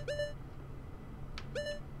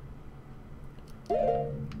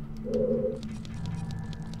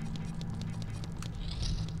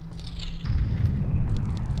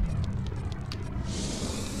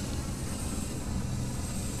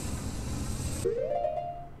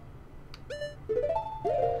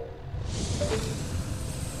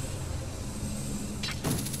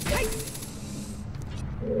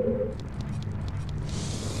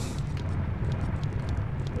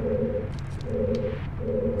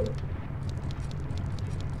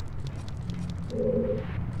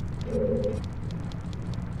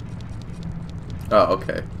 Oh,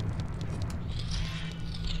 okay.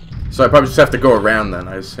 So I probably just have to go around then,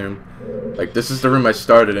 I assume. Like, this is the room I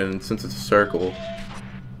started in, and since it's a circle.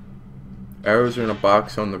 Arrows are in a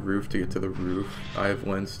box on the roof to get to the roof. I have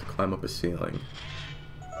lens to climb up a ceiling.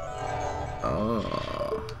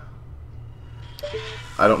 Oh.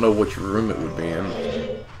 I don't know which room it would be in.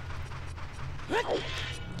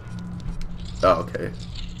 Oh, okay.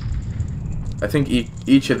 I think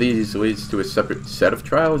each of these leads to a separate set of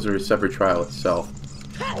trials or a separate trial itself.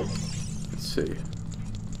 Let's see.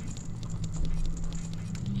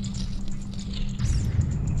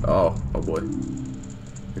 Oh boy.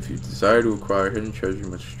 If you desire to acquire hidden treasure, you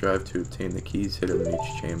must strive to obtain the keys hidden in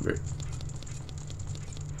each chamber.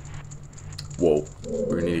 Whoa.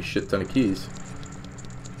 We're gonna need a shit ton of keys.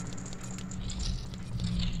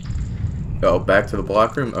 Oh, back to the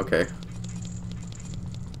block room? Okay.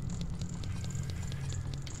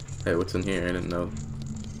 Hey, what's in here? I didn't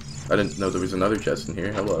know there was another chest in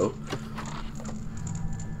here. Hello.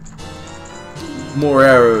 More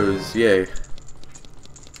arrows, yay.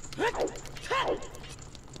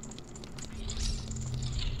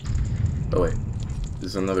 Oh wait,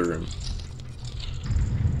 there's another room.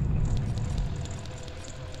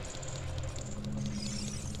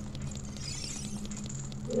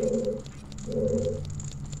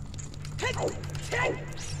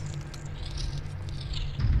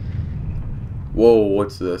 Whoa,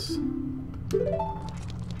 what's this?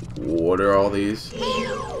 What are all these?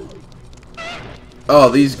 Oh,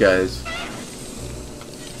 these guys.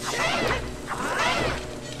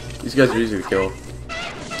 These guys are easy to kill.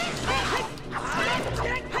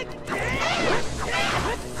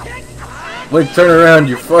 Wait, turn around,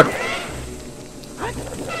 you fuck.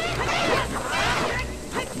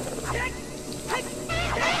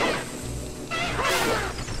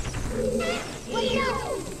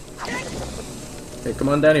 Hey, come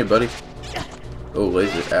on down here, buddy. Oh,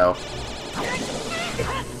 laser, ow.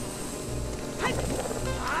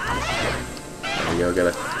 There we go,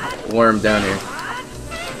 gotta lure him down here.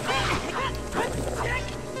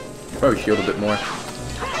 Probably shield a bit more.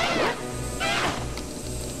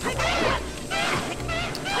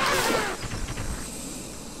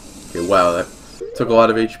 Okay, wow, that took a lot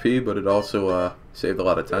of HP, but it also saved a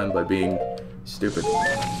lot of time by being stupid.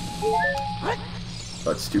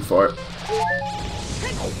 That's too far.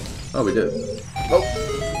 Oh, we did. Oh!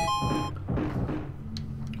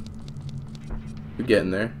 We're getting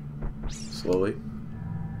there. Slowly.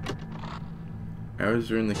 Arrows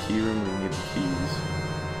are in the key room, we need the keys.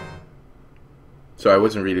 So I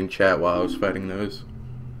wasn't reading chat while I was fighting those.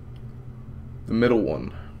 The middle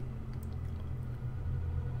one.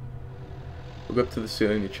 Look up to the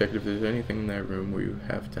ceiling to check if there's anything in that room where you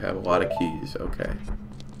have to have a lot of keys. Okay.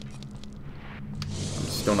 I'm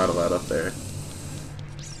still not allowed up there.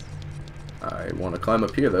 I want to climb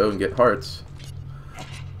up here though and get hearts.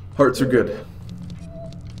 Hearts are good.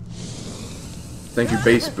 Thank you,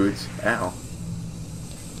 base boots. Ow.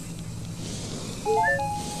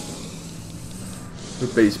 The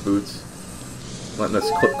base boots. Letting us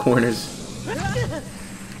clip corners.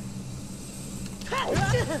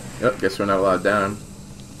 Yep, guess we're not allowed down.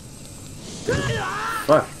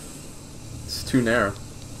 Fuck. It's too narrow.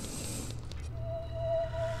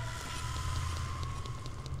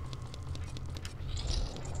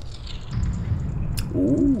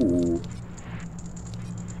 Ooh.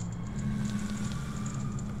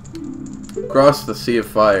 Cross the sea of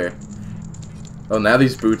fire. Oh, now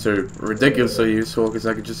these boots are ridiculously useful because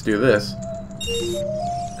I could just do this.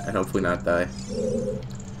 And hopefully not die.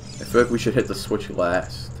 I feel like we should hit the switch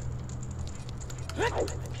last.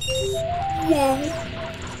 Whoa!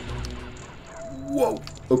 Whoa!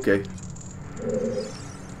 Okay.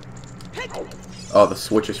 Oh, the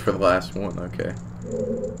switch is for the last one, okay.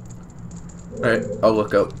 Alright, I'll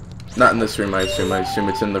look up. Not in this room, I assume. I assume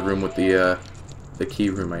it's in the room with the key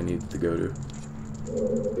room I need to go to.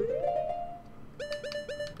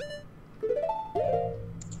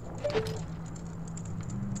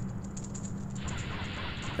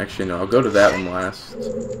 Actually, no, I'll go to that one last.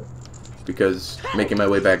 Because making my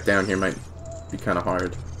way back down here might be kind of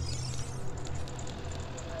hard.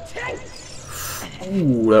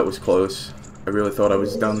 Ooh, that was close. I really thought I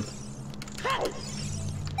was done.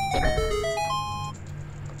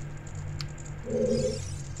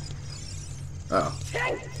 Oh.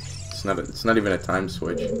 It's not even a time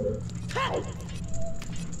switch.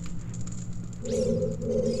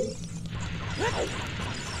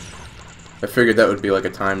 I figured that would be like a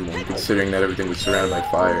time one, considering that everything was surrounded by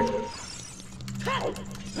fire.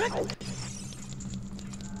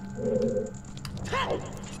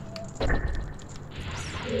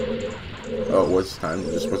 Oh, it was time.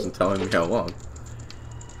 It just wasn't telling me how long.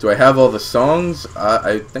 Do I have all the songs?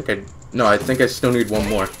 I think I still need one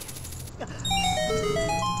more.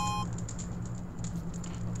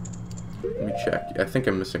 Let me check. I think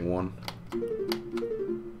I'm missing one.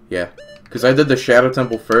 Yeah, because I did the Shadow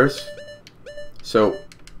Temple first. So,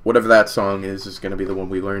 whatever that song is going to be the one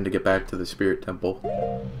we learn to get back to the Spirit Temple.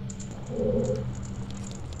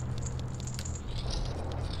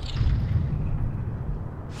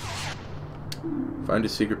 Find a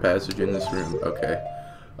secret passage in this room. Okay.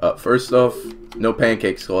 First off, no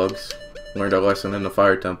pancake slugs. Learned our lesson in the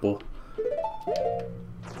Fire Temple.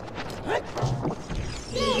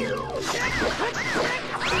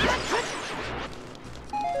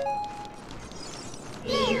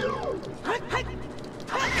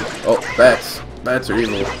 Bats. Bats are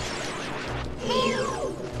evil.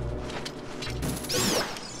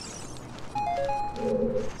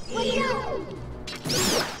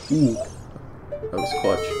 Ooh. That was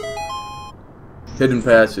clutch. Hidden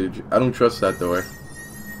passage. I don't trust that door.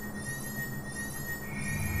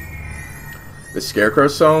 The Scarecrow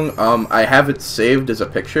song, I have it saved as a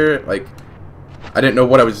picture. Like, I didn't know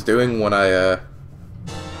what I was doing when I,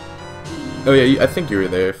 Oh yeah, I think you were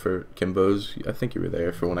there for Kimbo's. I think you were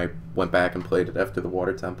there for when I went back and played it after the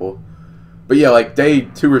Water Temple. But yeah, like day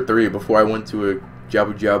 2 or 3 before I went to a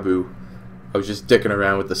Jabu Jabu, I was just dicking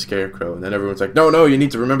around with the Scarecrow, and then everyone's like, no, you need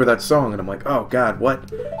to remember that song, and I'm like, oh god,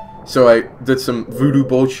 what? So I did some voodoo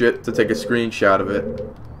bullshit to take a screenshot of it,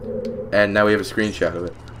 and now we have a screenshot of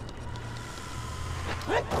it.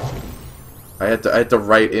 I had to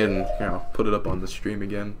write in, you know, put it up on the stream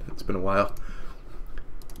again. It's been a while.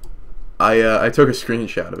 I took a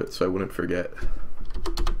screenshot of it so I wouldn't forget.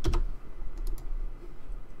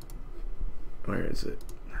 Where is it?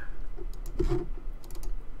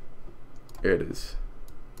 There it is.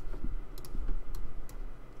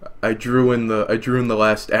 I drew in the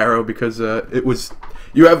last arrow because it was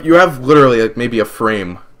you have literally like maybe a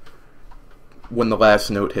frame when the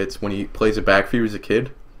last note hits when he plays it back for you as a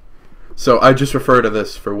kid. So I just refer to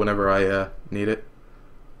this for whenever I need it.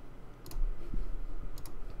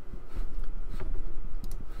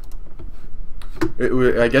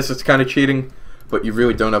 I guess it's kind of cheating, but you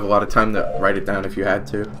really don't have a lot of time to write it down if you had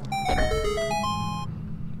to.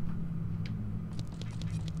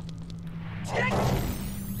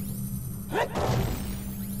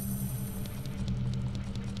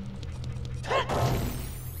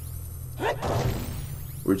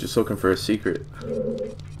 We're just looking for a secret.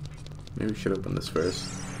 Maybe we should open this first.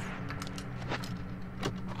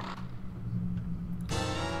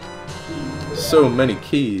 So many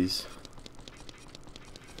keys.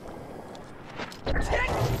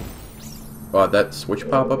 Oh, that switch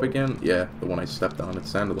pop up again? Yeah, the one I stepped on. It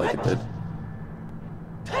sounded like it did.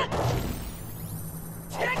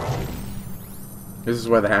 This is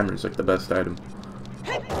why the hammer is like the best item.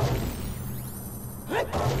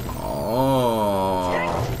 Oh.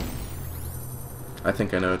 I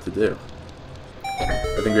think I know what to do.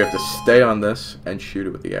 I think we have to stay on this and shoot it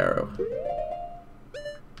with the arrow.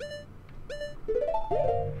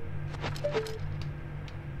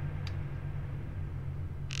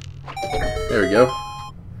 There we go.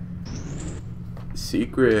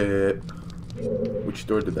 Secret. Which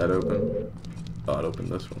door did that open? Oh, it opened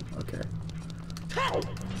this one. Okay.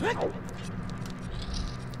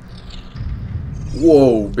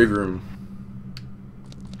 Whoa, big room.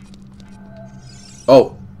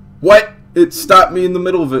 Oh, what? It stopped me in the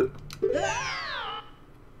middle of it.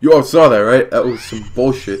 You all saw that, right? That was some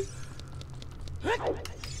bullshit.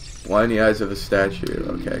 Blind the eyes of the statue.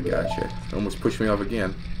 Okay, gotcha. Almost pushed me off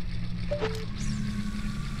again.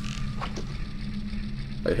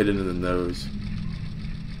 I hit it in the nose.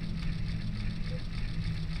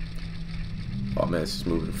 Oh man, this is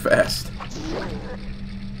moving fast.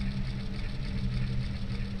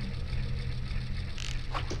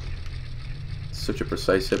 Such a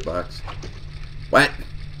precise hitbox. What?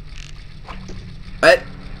 What?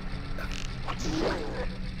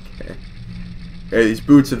 Okay. Hey, these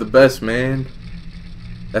boots are the best, man.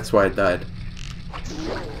 That's why I died.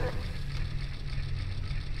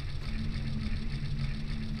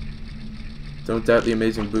 Don't doubt the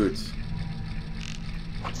amazing boots.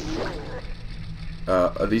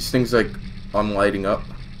 Are these things like lighting up?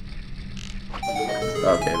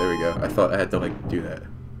 Okay, there we go. I thought I had to like do that.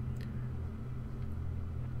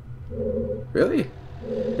 Really?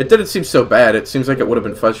 It didn't seem so bad. It seems like it would have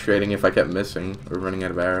been frustrating if I kept missing or running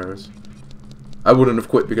out of arrows. I wouldn't have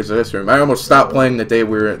quit because of this room. I almost stopped playing the day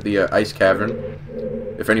we were at the ice cavern.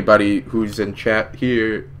 If anybody who's in chat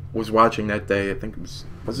here was watching that day, I think it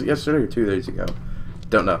was it yesterday or 2 days ago?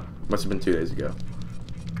 Don't know. Must have been 2 days ago.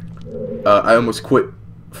 I almost quit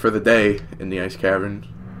for the day in the ice cavern.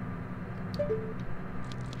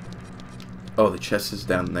 Oh, the chest is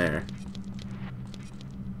down there.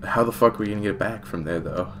 How the fuck are we gonna get back from there,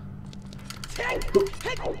 though?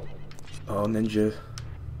 Oh, ninja.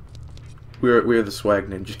 We're the swag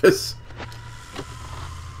ninjas.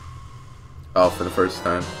 Oh, for the first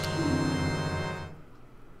time.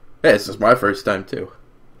 Hey, this is my first time, too.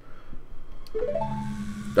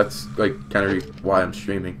 That's, like, kind of why I'm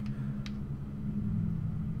streaming.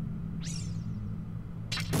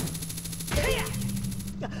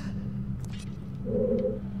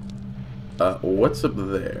 What's up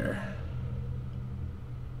there?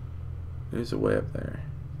 There's a way up there.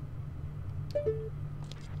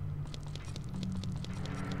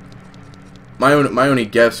 my only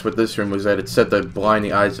guess with this room was that it's set to blind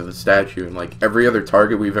the eyes of the statue, and like every other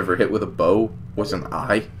target we've ever hit with a bow was an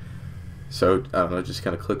eye. So I don't know, just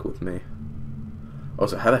kind of click with me.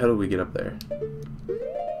 Also, how the hell did we get up there?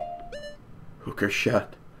 Hooker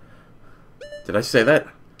shot. Did I say that?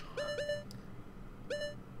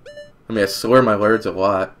 I mean, I slur my words a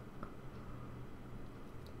lot.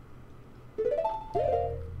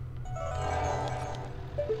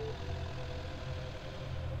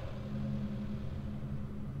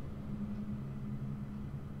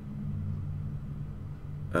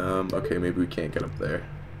 Okay, maybe we can't get up there.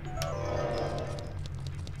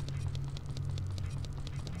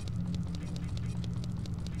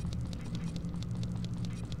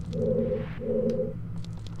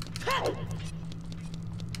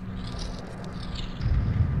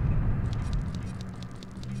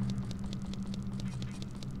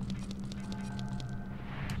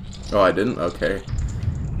 Oh, I didn't? Okay.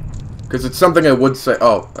 Because it's something I would say.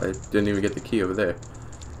 Oh, I didn't even get the key over there.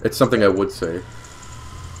 It's something I would say.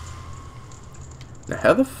 Now,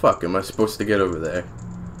 how the fuck am I supposed to get over there?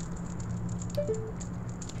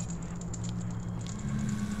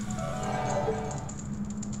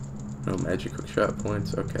 No magic hook shot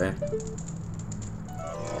points. Okay.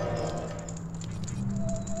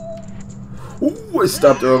 Ooh, I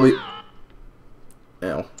stopped early.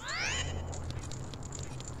 Ow.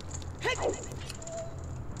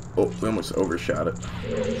 Oh, we almost overshot it.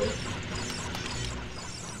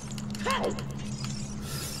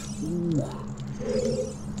 Ooh.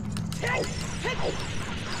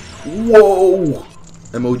 Whoa!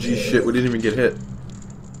 MOG shit, we didn't even get hit.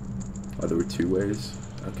 Oh, there were two ways.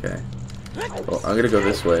 Okay. Well, I'm gonna go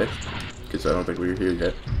this way, because I don't think we were here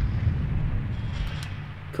yet.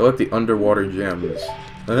 Collect the underwater gems.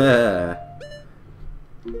 Ah.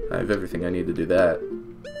 I have everything I need to do that.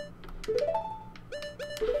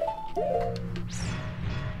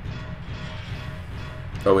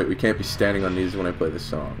 Oh wait, we can't be standing on these when I play this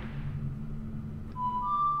song.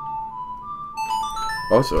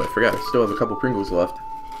 Also, I forgot, I still have a couple Pringles left.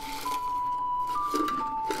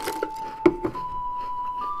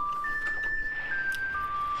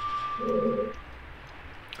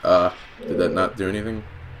 Did that not do anything?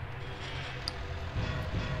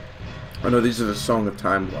 Oh no, these are the Song of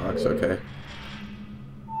Time blocks, okay.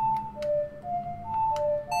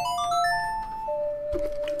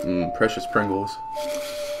 Precious Pringles.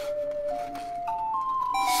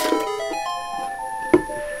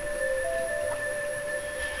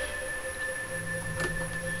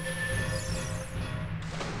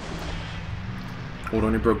 Hold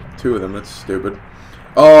on, he broke two of them, that's stupid.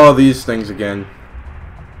 Oh, these things again.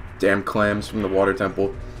 Damn clams from the water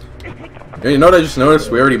temple. You know what I just noticed?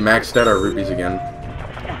 We already maxed out our rupees again.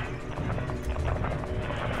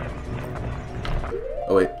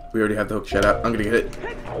 Oh wait, we already have the hook shot out. I'm gonna get it.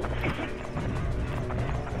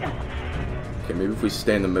 Okay, maybe if we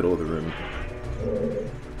stay in the middle of the room.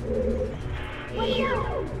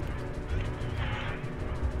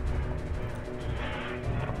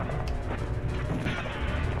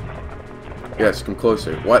 Yes, come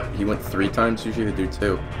closer. What? He went 3 times? Usually they do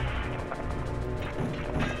 2.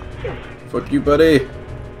 Fuck you, buddy.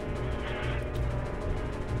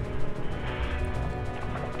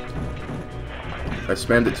 I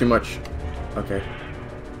spammed it too much. Okay.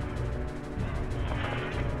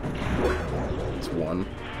 It's 1.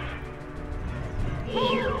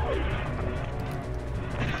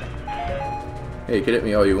 Hey, you can hit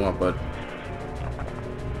me all you want, bud.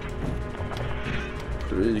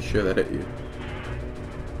 I'm really sure that hit you.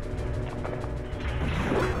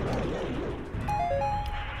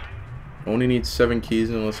 Only need 7 keys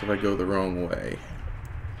unless if I go the wrong way.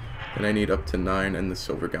 Then I need up to 9 and the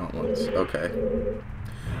silver gauntlets. Okay.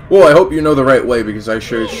 Well, I hope you know the right way because I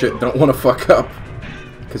sure as shit don't want to fuck up.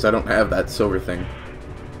 Because I don't have that silver thing.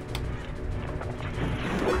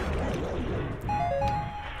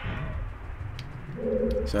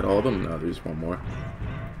 Is that all of them? No, there's one more.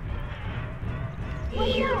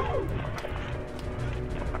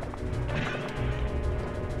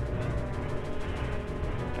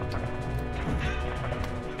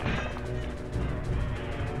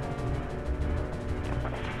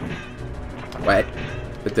 What?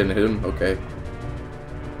 It didn't hit him? Okay.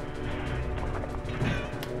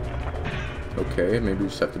 Okay, maybe we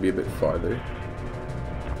just have to be a bit farther.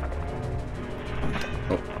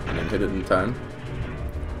 Oh, I didn't hit it in time.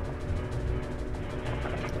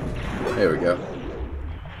 There we go.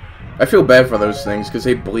 I feel bad for those things because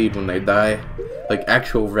they bleed when they die. Like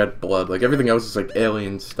actual red blood. Like everything else is like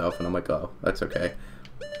alien stuff and I'm like, oh, that's okay.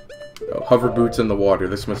 Oh, hover boots in the water.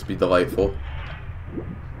 This must be delightful.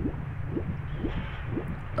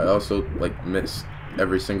 I also, like, missed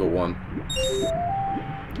every single one.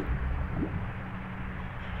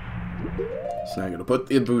 So now I'm gonna put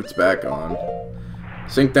the boots back on.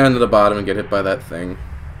 Sink down to the bottom and get hit by that thing.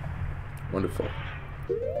 Wonderful.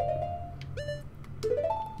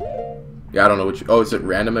 Yeah, I don't know what you... Oh, is it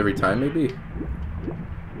random every time, maybe?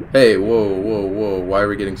 Hey, whoa, whoa, whoa. Why are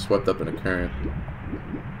we getting swept up in a current?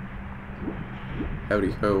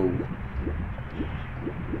 Howdy ho.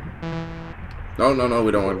 No, no, no,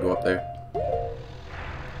 we don't want to go up there.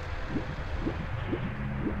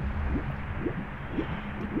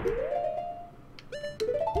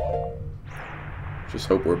 Just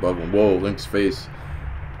hope we're above him. Whoa, Link's face.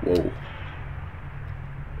 Whoa.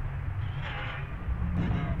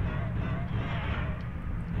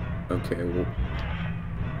 Okay, well...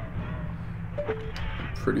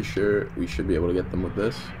 I'm pretty sure we should be able to get them with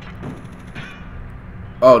this.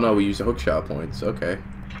 Oh, no, we use the hookshot points. Okay.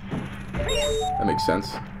 That makes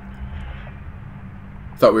sense.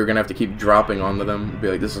 Thought we were gonna have to keep dropping onto them. Be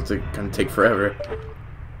like, this is gonna take forever.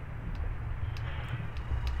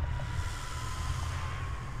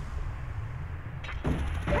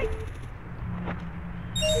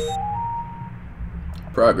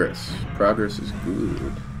 Progress. Progress is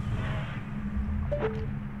good.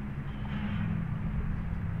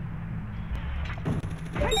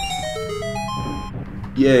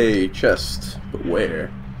 Yay, chest. But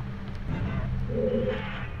where?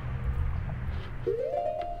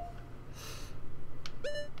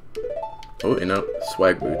 Oh, you know,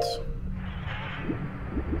 swag boots.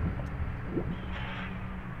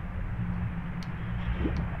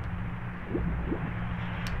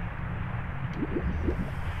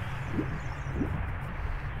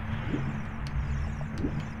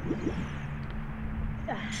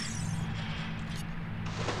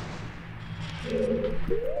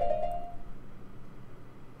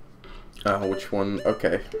 Which one?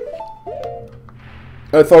 Okay.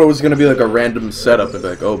 I thought it was gonna be like a random setup and be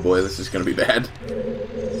like, oh boy, this is gonna be bad.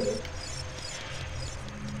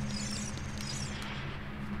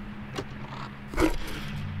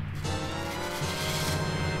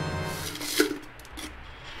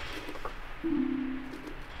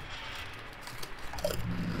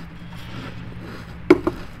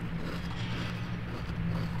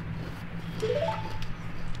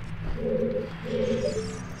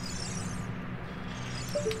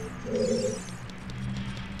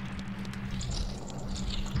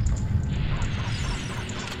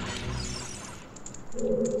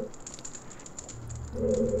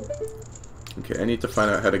 Okay, I need to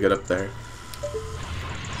find out how to get up there.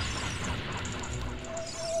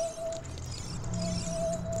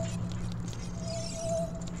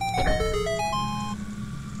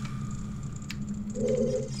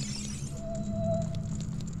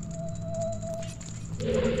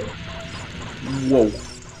 Whoa.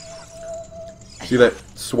 See that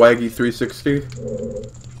swaggy 360?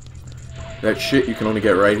 That shit you can only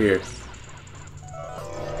get right here.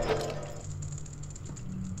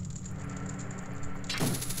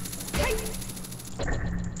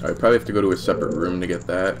 I probably have to go to a separate room to get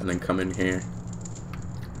that, and then come in here.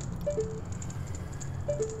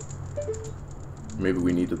 Maybe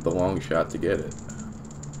we needed the long shot to get it.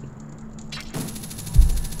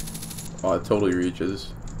 Oh, it totally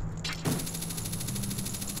reaches.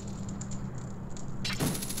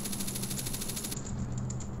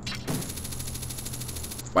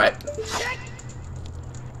 What?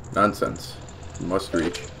 Nonsense. Must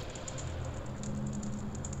reach.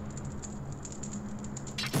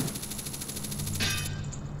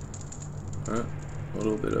 Huh? A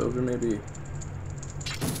little bit over, maybe?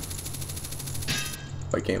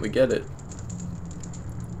 Why can't we get it?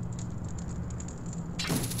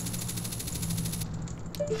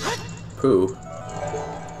 Pooh.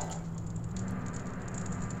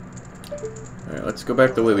 Alright, let's go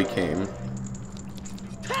back the way we came.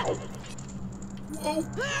 Whoa!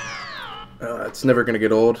 It's never gonna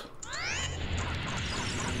get old.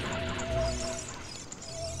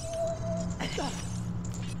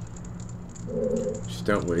 Just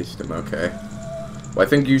don't waste them, okay. Well, I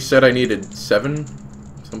think you said I needed 7.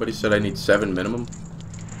 Somebody said I need 7 minimum.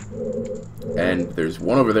 And there's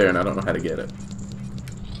one over there and I don't know how to get it.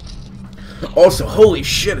 Also, holy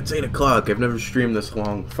shit, it's 8 o'clock. I've never streamed this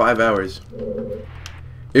long. 5 hours.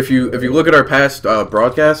 If you look at our past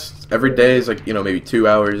broadcasts, every day is like, you know, maybe 2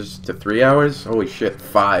 hours to 3 hours. Holy shit,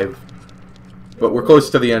 5. But we're close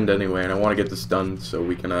to the end anyway, and I want to get this done so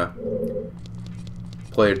we can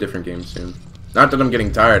play a different game soon. Not that I'm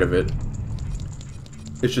getting tired of it.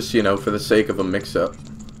 It's just, you know, for the sake of a mix-up.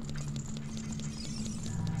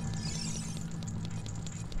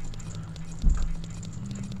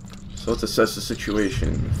 So let's assess the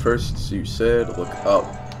situation. First, you said look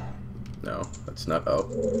up. No, that's not up.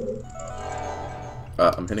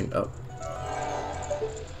 I'm hitting up.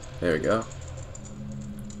 There we go.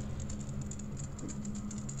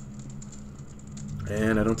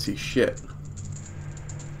 And I don't see shit.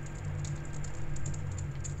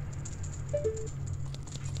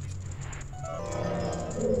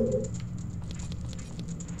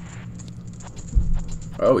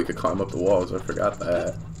 Oh, we could climb up the walls. I forgot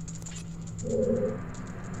that.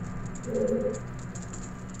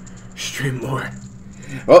 Stream more.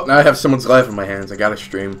 Well, now I have someone's life in my hands. I gotta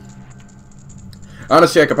stream.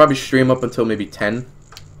 Honestly, I could probably stream up until maybe 10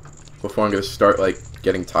 before I'm gonna start, like,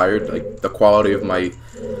 getting tired. Like, the quality of my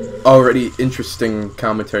already interesting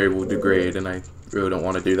commentary will degrade, and I really don't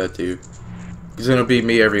want to do that to you. Because then it'll be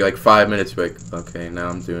me every, like, 5 minutes, like, okay, now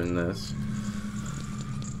I'm doing this.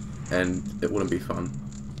 And it wouldn't be fun.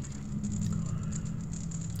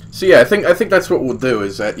 So yeah, I think that's what we'll do,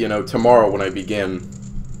 is that, you know, tomorrow when I begin...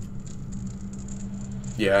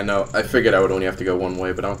 Yeah, I know, I figured I would only have to go one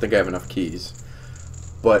way, but I don't think I have enough keys.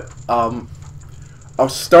 But, I'll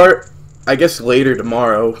start, I guess, later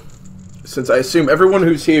tomorrow, since I assume everyone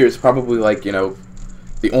who's here is probably, like, you know,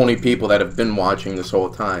 the only people that have been watching this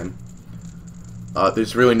whole time.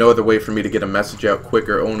 There's really no other way for me to get a message out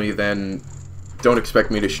quicker, only than don't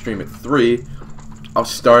expect me to stream at 3. I'll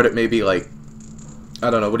start at maybe, like, I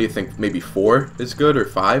don't know, what do you think, maybe 4 is good, or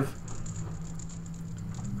 5?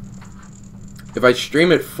 If I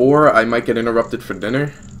stream at 4, I might get interrupted for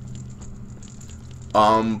dinner.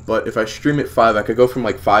 But if I stream at 5, I could go from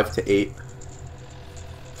like 5 to 8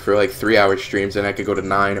 for like 3-hour streams, and I could go to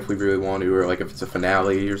 9 if we really want to, or like if it's a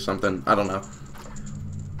finale or something. I don't know.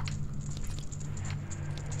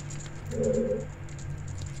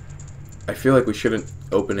 I feel like we shouldn't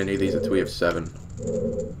open any of these until we have 7.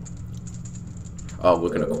 Oh,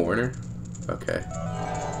 look in a corner? Okay.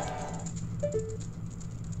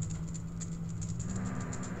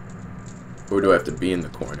 Or do I have to be in the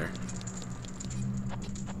corner?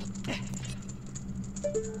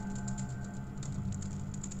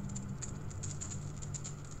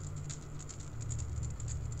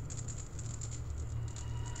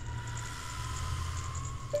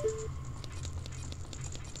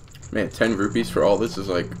 Man, 10 rupees for all this is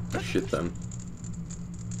like a shit ton.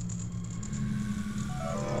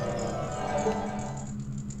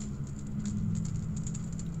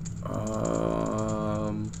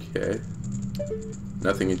 Okay.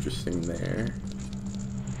 Nothing interesting there.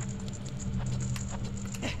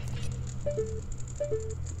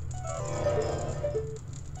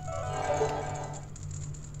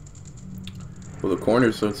 Well, the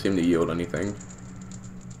corners don't seem to yield anything.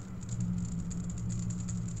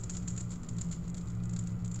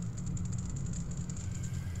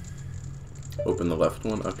 Open the left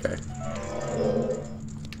one? Okay.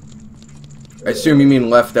 I assume you mean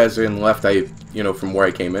left as in left, you know, from where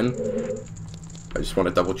I came in. I just want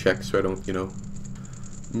to double check so I don't, you know,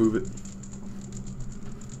 move it.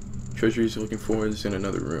 Treasure he's looking for is in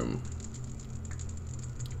another room.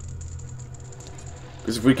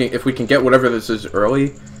 Because if we can get whatever this is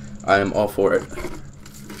early, I am all for it.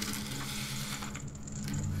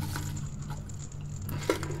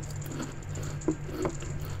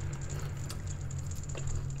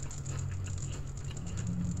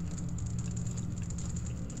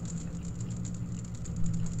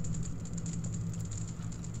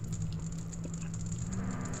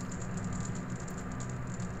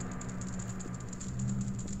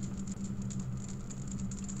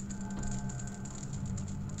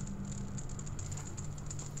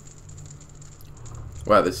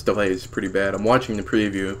 Wow, this delay is pretty bad. I'm watching the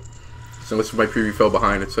preview, so unless my preview fell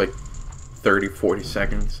behind, it's like 30, 40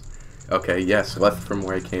 seconds. Okay, yes, left from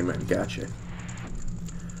where I came in. Gotcha.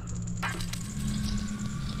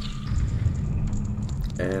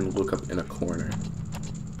 And look up in a corner.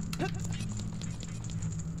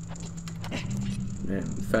 Man,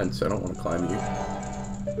 fence. I don't want to climb you.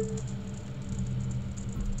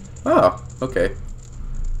 Oh, okay.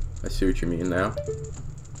 I see what you mean now.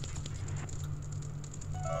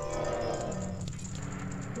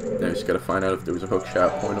 Now I just gotta find out if there was a hook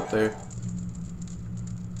shot point up there.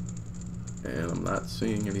 And I'm not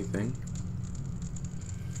seeing anything.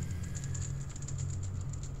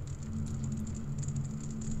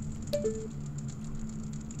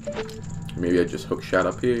 Maybe I just hook shot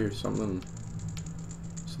up here or something.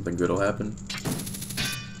 Something good will happen.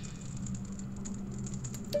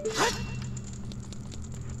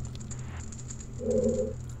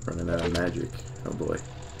 Running out of magic. Oh boy.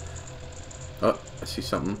 Oh, I see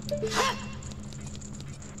something.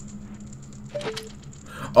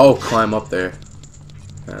 Oh, climb up there.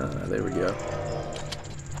 There we go.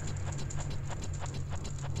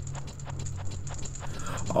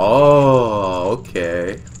 Oh,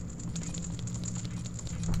 okay.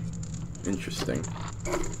 Interesting.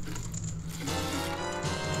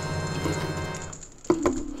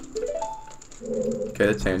 Okay,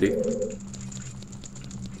 that's handy.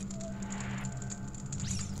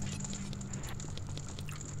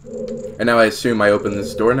 And now I assume I open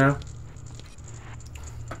this door now?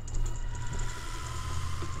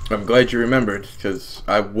 I'm glad you remembered, because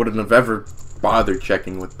I wouldn't have ever bothered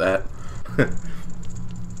checking with that.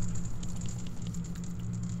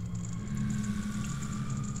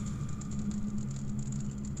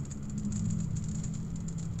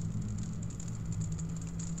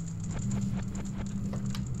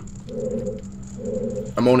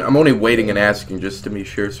 I'm only waiting and asking just to be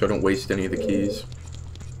sure so I don't waste any of the keys.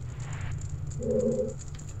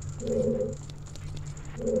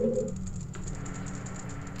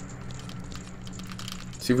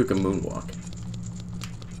 See if we can moonwalk.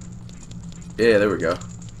 Yeah, there we go.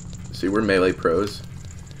 See, we're melee pros.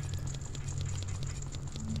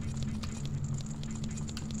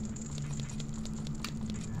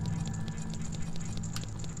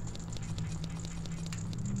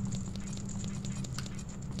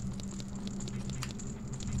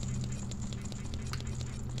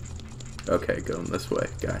 Okay, going this way.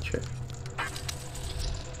 Gotcha.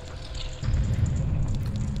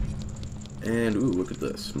 And, ooh, look at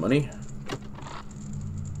this. Money?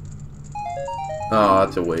 Oh,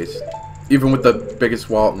 that's a waste. Even with the biggest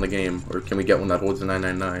wallet in the game. Or can we get one that holds a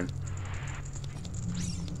 999?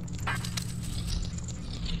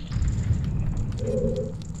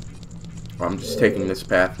 Oh, I'm just taking this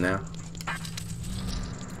path now.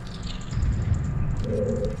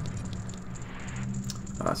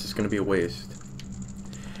 Oh, this is going to be a waste.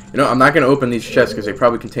 You know, I'm not going to open these chests because they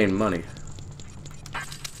probably contain money.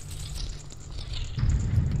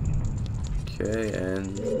 Okay,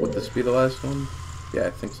 and would this be the last one? Yeah,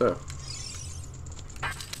 I think so.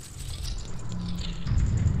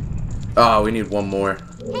 Oh, we need one more.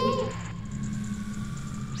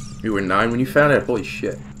 You were 9 when you found it? Holy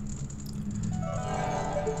shit.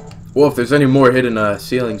 Well, if there's any more hidden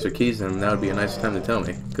ceilings or keys in them, that would be a nice time to tell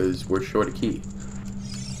me, because we're short a key.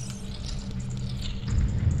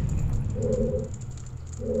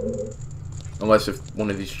 Unless if one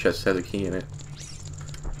of these chests has a key in it.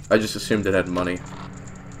 I just assumed it had money.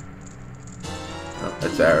 Oh,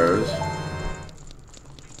 that's arrows.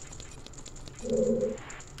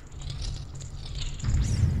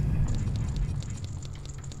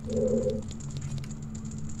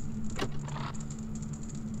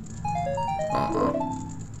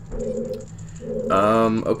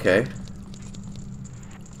 Okay.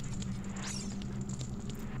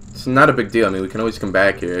 It's not a big deal. I mean, we can always come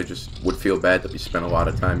back here. I just would feel bad that we spent a lot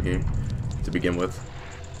of time here to begin with.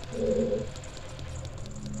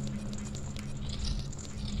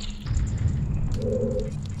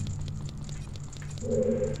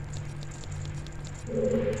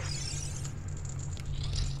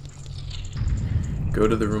 Go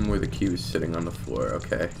to the room where the key was sitting on the floor.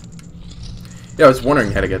 Okay. Yeah, I was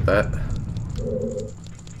wondering how to get that.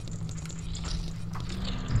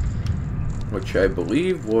 Which I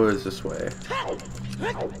believe was this way.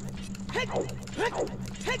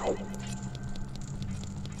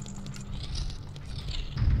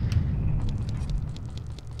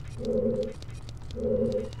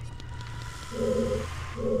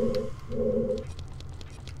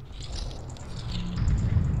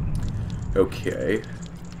 Okay.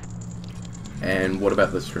 And what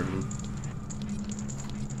about this room?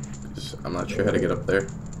 'Cause I'm not sure how to get up there.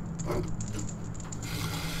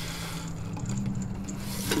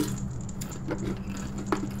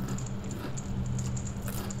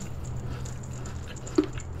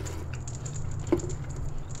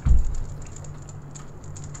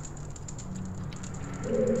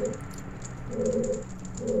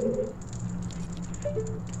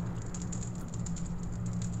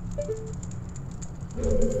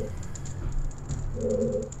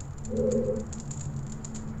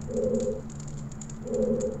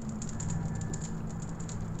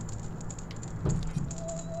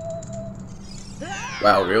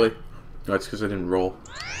 Wow, really? No, it's because I didn't roll.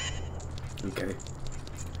 Okay.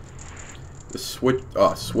 The switch...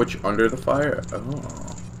 Oh, switch under the fire? Oh.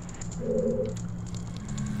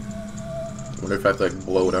 I wonder if I have to, like,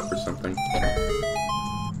 blow it up or something.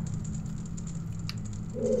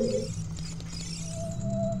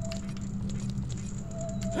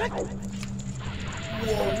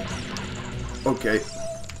 Okay.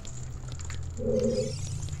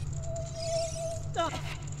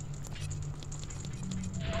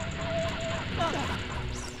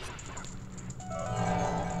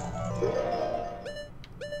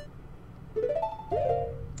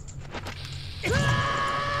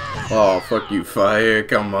 Oh, fuck you, fire.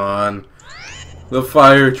 Come on. The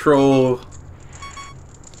fire troll.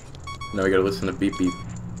 Now we gotta listen to beep beep.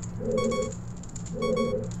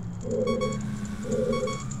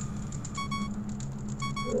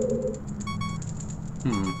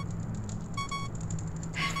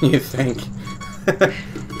 You think?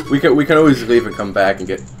 we can always leave and come back and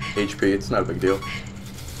get HP. It's not a big deal.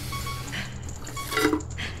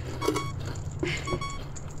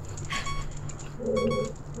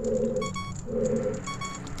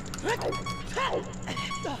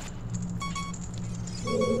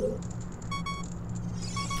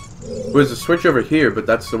 There's a switch over here, but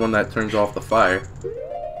that's the one that turns off the fire.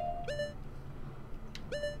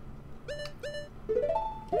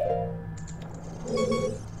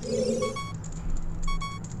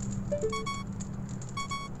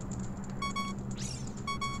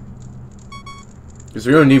 Because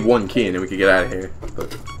we only need one key and then we can get out of here.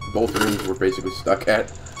 But both rooms we're basically stuck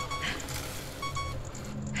at.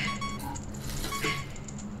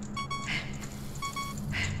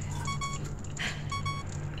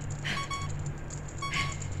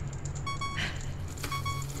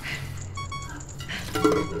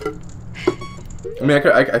 I mean,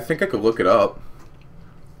 I think I could look it up,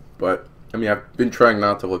 but I mean, I've been trying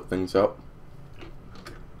not to look things up.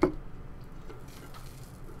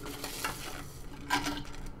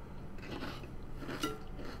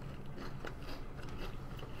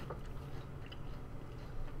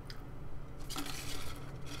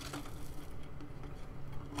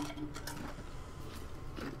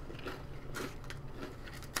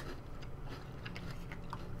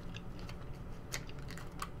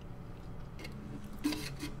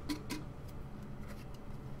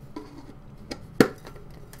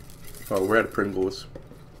 Oh, we're at Pringles.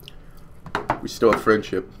 We still have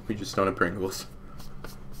friendship. We just don't have Pringles.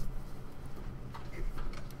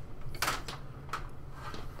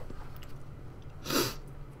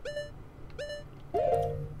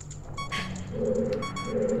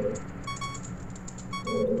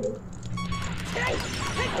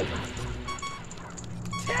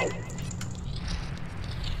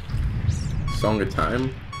 Song of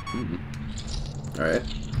Time? Alright,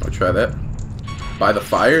 I'll try that. By the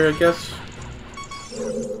fire, I guess?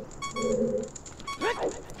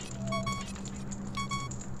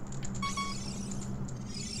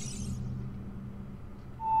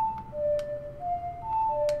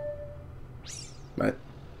 What?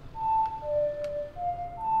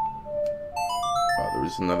 Oh, there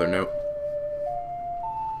was another note.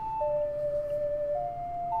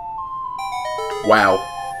 Wow.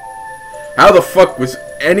 How the fuck was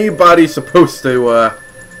anybody supposed to,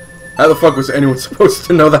 how the fuck was anyone supposed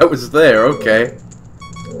to know that was there? Okay.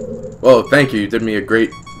 Well, thank you. You did me a great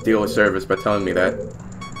deal of service by telling me that.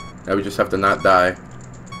 Now we just have to not die.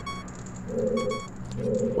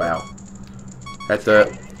 Wow. That's I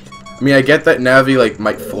mean, I get that Navi, like,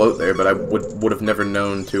 might float there, but I would have never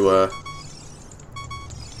known to,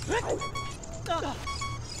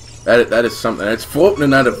 That is something. It's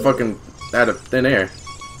floating out of thin air.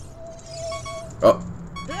 Oh.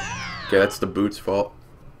 Okay, that's the boot's fault.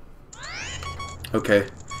 Okay.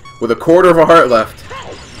 With a quarter of a heart left,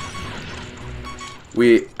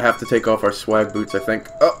 we have to take off our swag boots, I think.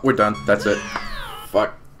 Oh, we're done. That's it.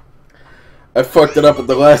 Fuck. I fucked it up at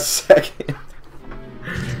the last second.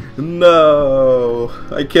 No.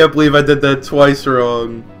 I can't believe I did that twice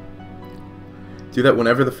wrong. Do that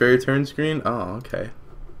whenever the fairy turns green? Oh, okay.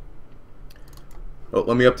 Well,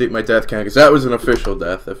 let me update my death count, because that was an official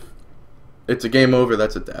death. If it's a game over,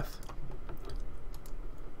 that's a death.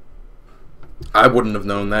 I wouldn't have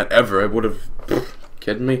known that ever. I would have.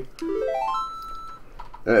 Kidding me?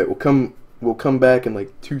 All right, we'll come back in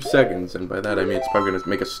like 2 seconds, and by that I mean it's probably gonna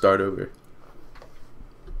make us start over.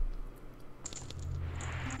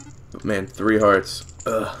 But man, 3 hearts.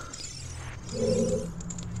 Ugh.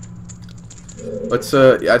 Let's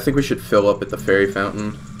I think we should fill up at the fairy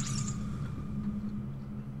fountain.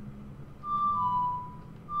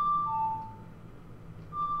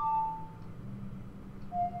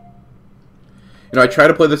 You know, I try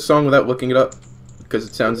to play this song without looking it up, because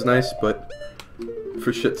it sounds nice, but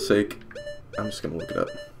for shit's sake, I'm just gonna look it up.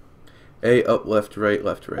 A, up, left, right,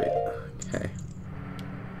 left, right. Okay.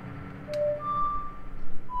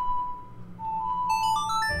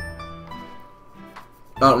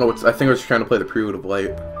 I don't know what's, I think I was trying to play the Prelude of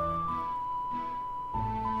Light.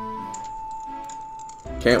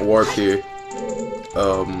 Can't warp here.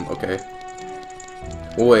 Okay.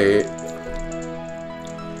 Wait.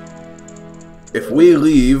 If we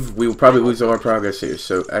leave, we will probably lose all our progress here,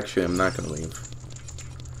 so actually I'm not gonna leave.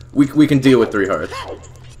 We can deal with 3 hearts.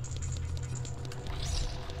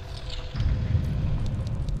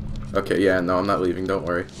 Okay, yeah, no, I'm not leaving, don't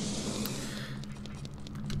worry.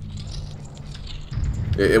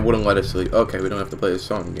 It wouldn't let us leave. Okay, we don't have to play this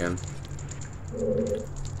song again.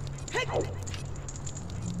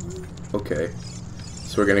 Okay.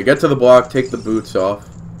 So we're gonna get to the block, take the boots off.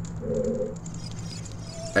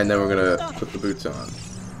 And then we're gonna put the boots on.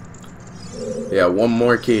 Yeah, one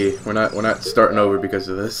more key. We're not starting over because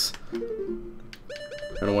of this.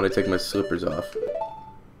 I don't want to take my slippers off.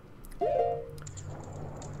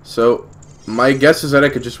 So, my guess is that I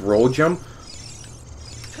could just roll jump.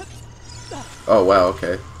 Oh, wow,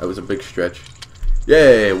 okay. That was a big stretch.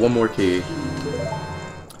 Yay, one more key.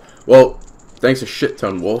 Well, thanks a shit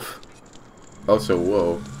ton, Wolf. Also,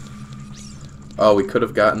 whoa. Oh, we could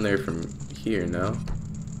have gotten there from here, no?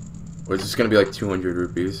 Or is this going to be like 200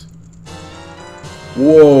 rupees?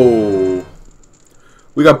 Whoa.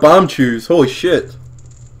 We got bomb chews. Holy shit.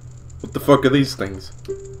 What the fuck are these things?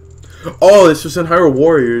 Oh, this was in Hyrule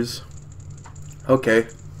Warriors. Okay.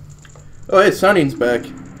 Oh, hey, Sunny's back.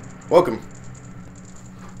 Welcome.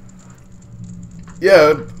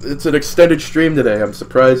 Yeah, it's an extended stream today. I'm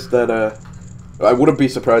surprised that, I wouldn't be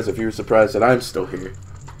surprised if you were surprised that I'm still here.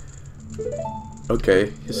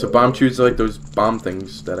 Okay, so bomb chews are like those bomb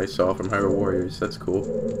things that I saw from Hyrule Warriors. That's cool.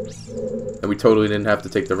 And we totally didn't have to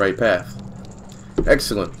take the right path.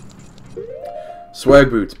 Excellent. Swag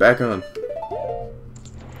boots, back on.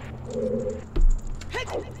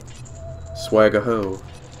 Swag-a-ho.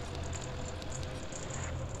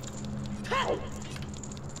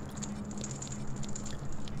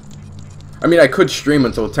 I mean, I could stream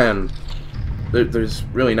until 10. There's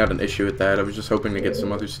really not an issue with that. I was just hoping to get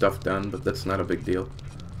some other stuff done, but that's not a big deal.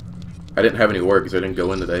 I didn't have any work because I didn't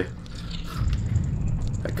go in today.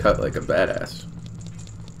 I cut like a badass.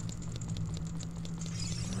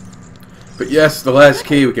 But yes, the last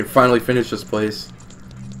key. We can finally finish this place.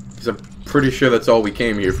 Because I'm pretty sure that's all we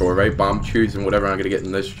came here for, right? Bomb chews and whatever I'm going to get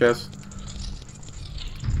in this chest.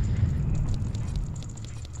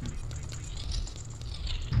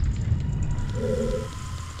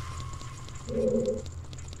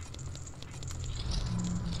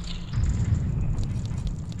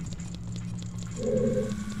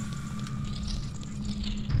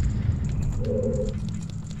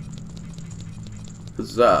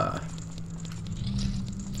 Huzzah.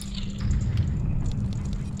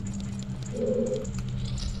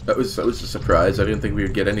 That was a surprise. I didn't think we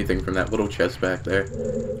would get anything from that little chest back there.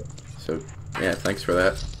 So, yeah, thanks for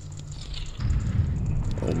that.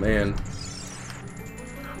 Oh, man.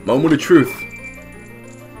 Moment of truth.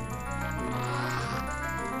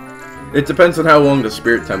 It depends on how long the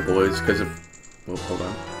spirit temple is, because if... Well, hold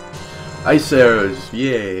on. Ice arrows,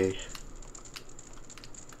 yay.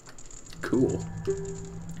 Cool.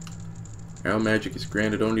 Arrow magic is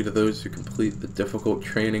granted only to those who complete the difficult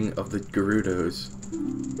training of the Gerudos.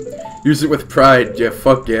 Use it with pride. Yeah,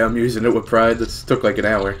 fuck yeah, I'm using it with pride. This took like an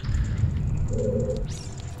hour.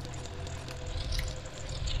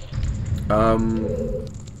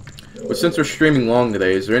 Well, since we're streaming long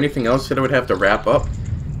today, is there anything else that I would have to wrap up?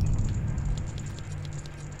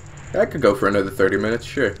 I could go for another 30 minutes,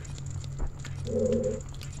 sure.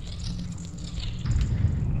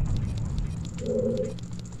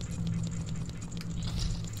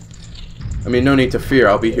 I mean, no need to fear,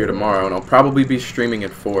 I'll be here tomorrow, and I'll probably be streaming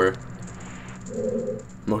at 4.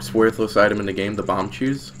 Most worthless item in the game, the bomb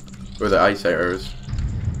chews? Or the ice arrows?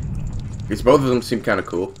 Because both of them seem kind of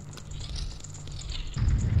cool.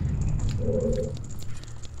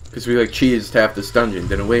 Because we, like, cheesed half this dungeon,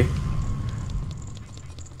 didn't we?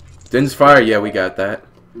 Din's Fire, yeah, we got that.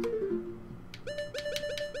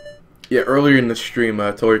 Yeah, earlier in the stream,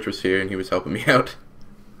 Torch was here, and he was helping me out.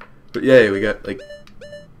 But yeah, we got, like...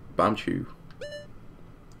 Bomb chew.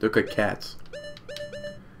 Look like cats.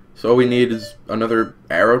 So all we need is another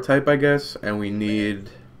arrow type, I guess, and we need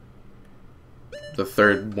the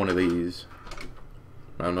third one of these.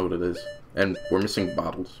 I don't know what it is. And we're missing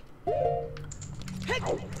bottles.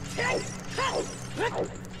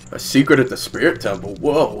 A secret at the Spirit Temple.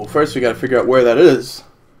 Whoa, well, first we gotta figure out where that is.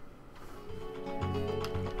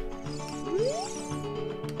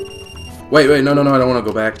 Wait, no, I don't want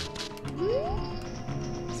to go back.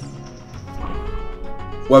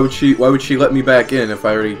 Why would she let me back in if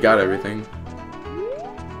I already got everything?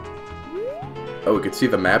 Oh, we can see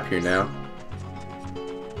the map here now.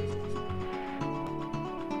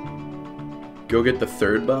 Go get the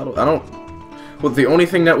third bottle? I don't... Well, the only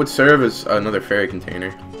thing that would serve is another fairy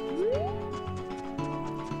container.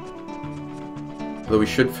 Although we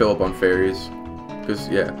should fill up on fairies. Because,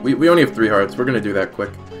 yeah, we only have 3 hearts. We're gonna do that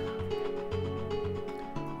quick.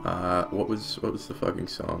 What was the fucking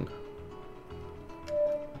song?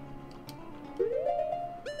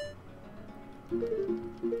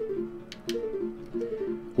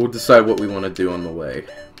 We'll decide what we want to do on the way.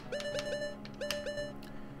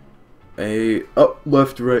 Up,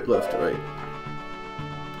 left, right, left, right.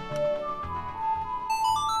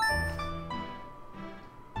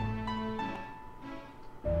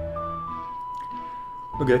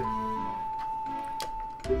 Okay.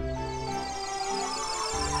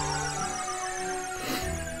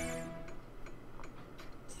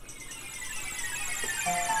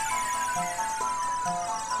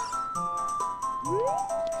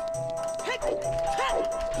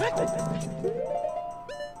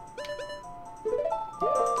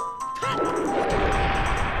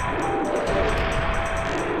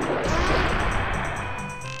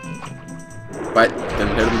 But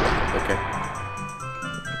didn't hit him. Okay.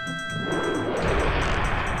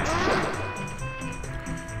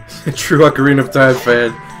 True Ocarina of Time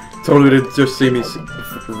fan. Totally didn't just see me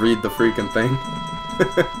read the freaking thing.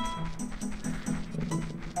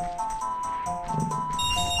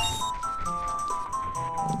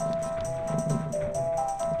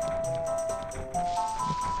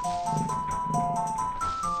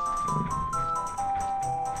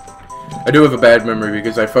 I do have a bad memory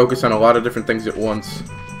because I focus on a lot of different things at once.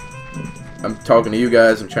 I'm talking to you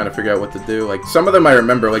guys, I'm trying to figure out what to do. Like, some of them I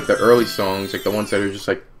remember, like the early songs, like the ones that are just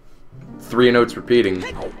like 3 notes repeating.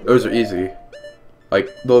 Those are easy. Like,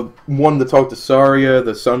 the one that talked to Saria,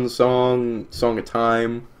 the Sun Song, Song of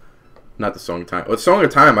Time. Not the Song of Time. Well, Song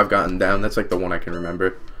of Time I've gotten down. That's like the one I can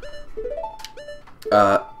remember.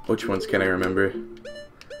 Which ones can I remember?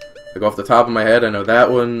 Like, off the top of my head, I know that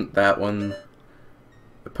one, that one.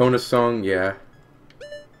 Epona's song, yeah.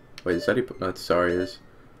 Wait, is that no, it's Saria's.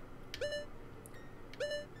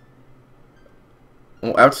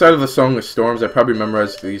 Well, outside of the Song of Storms, I probably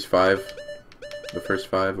memorized these 5. The first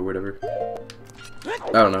 5 or whatever.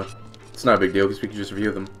 I don't know. It's not a big deal because we can just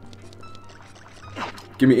review them.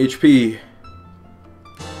 Give me HP.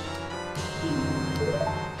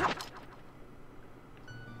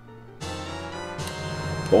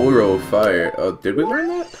 Bolero of Fire. Oh, did we learn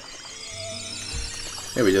that?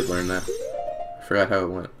 Yeah, we did learn that. I forgot how it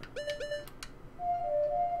went.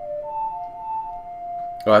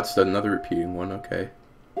 Oh, that's another repeating one, okay.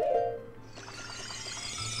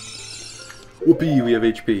 Whoopee, we have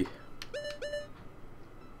HP.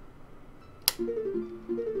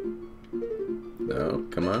 No,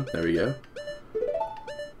 come on, there we go.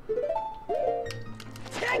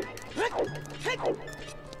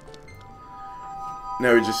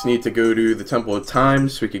 Now we just need to go to the Temple of Time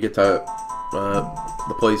so we could get to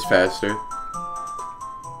the place faster.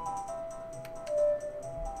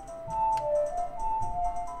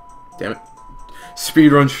 Damn it.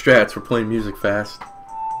 Speedrun strats, we're playing music fast.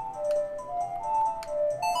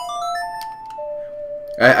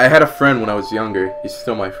 I had a friend when I was younger. He's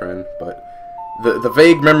still my friend, but the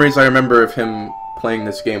vague memories I remember of him playing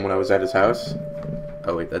this game when I was at his house.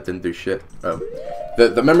 Oh wait, that didn't do shit. Oh.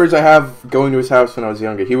 The memories I have going to his house when I was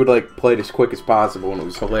younger, he would like play it as quick as possible, and it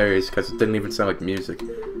was hilarious because it didn't even sound like music.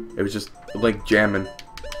 It was just like jamming.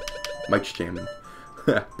 Mike's jamming.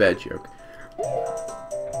 Bad joke.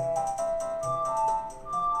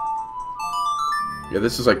 Yeah,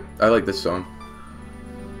 this is like, I like this song.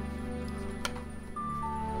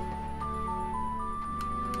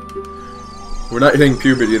 We're not hitting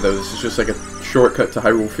puberty though, this is just like a shortcut to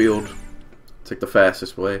Hyrule Field. It's like the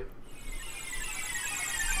fastest way.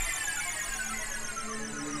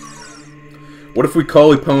 What if we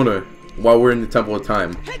call Epona while we're in the Temple of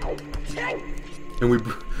Time? And we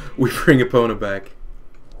bring Epona back.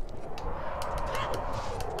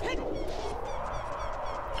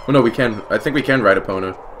 Oh no, we can. I think we can ride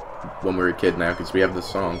Epona when we were a kid now because we have this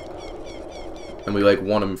song. And we like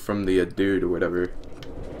won him from the dude or whatever.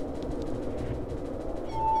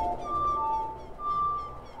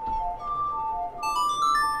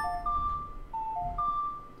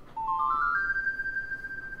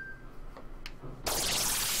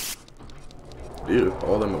 Ew,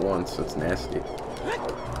 all of them at once, that's nasty.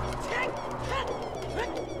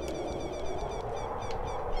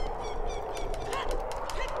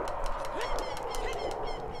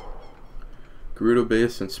 Gerudo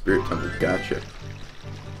Base and Spirit Temple, gotcha.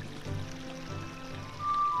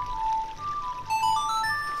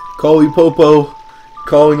 Callie Popo,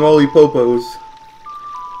 calling all Popos.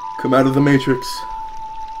 Come out of the Matrix.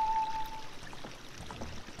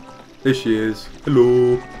 There she is.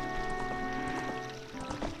 Hello.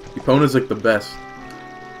 Epona's like the best.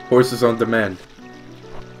 Horses on demand.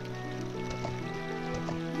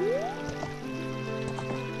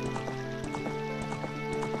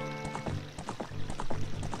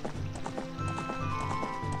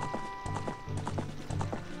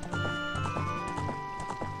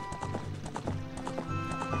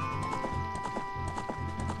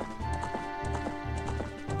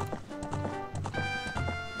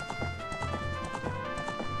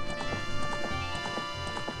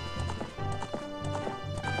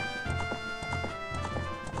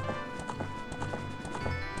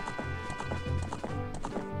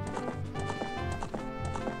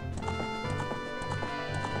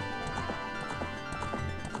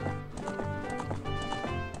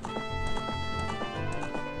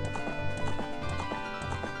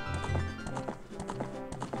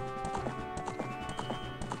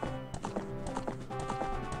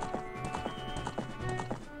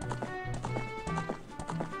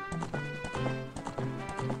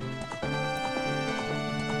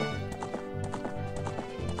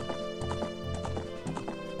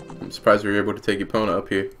 I'm surprised we were able to take Epona up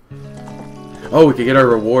here. Oh, we could get our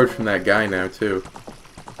reward from that guy now, too.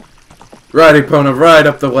 Ride, Epona, ride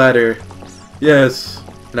up the ladder! Yes!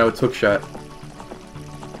 Now it's hook shot.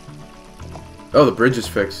 Oh, the bridge is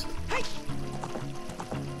fixed.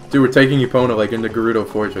 Dude, we're taking Epona, like, into Gerudo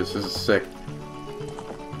Fortress. This is sick.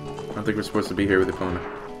 I don't think we're supposed to be here with Epona.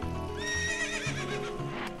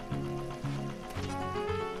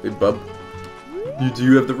 Hey, bub. Do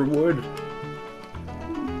you have the reward?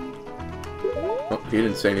 Oh, he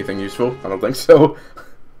didn't say anything useful. I don't think so.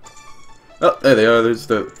 Oh, there they are. There's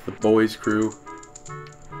the boys' crew.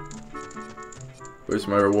 Where's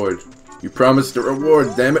my reward? You promised a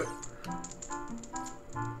reward, damn it.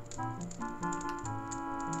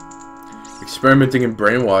 Experimenting and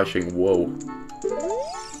brainwashing. Whoa.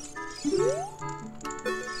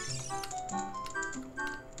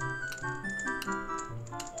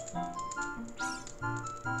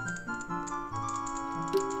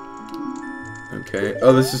 Okay.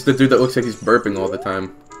 Oh, this is the dude that looks like he's burping all the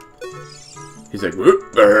time. He's like,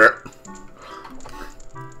 whoop, burp.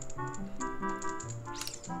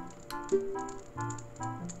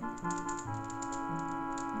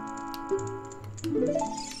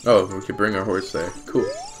 Oh, we could bring our horse there. Cool.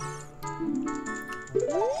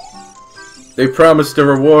 They promised a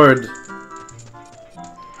reward.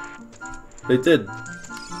 They did.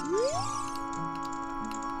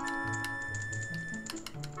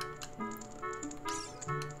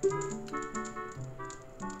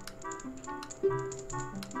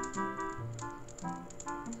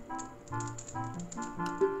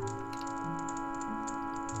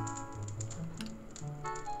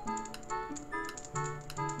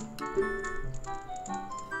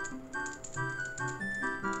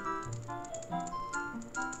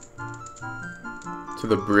 To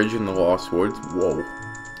the bridge in the Lost Woods? Whoa.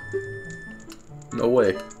 No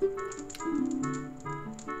way.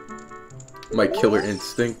 My killer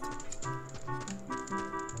instinct.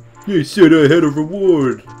 You said I had a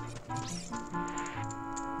reward.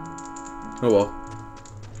 Oh well.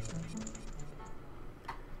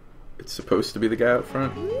 It's supposed to be the guy out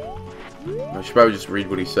front. I should probably just read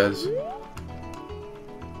what he says.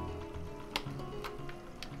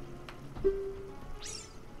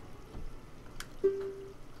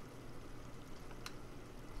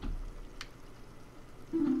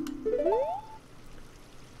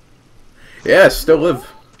 Yeah, still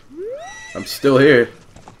live. I'm still here.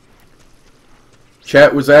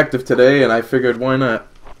 Chat was active today, and I figured why not.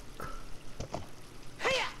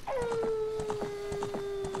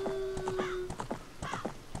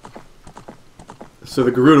 So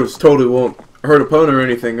the Gerudos totally won't hurt Epona or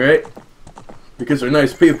anything, right? Because they're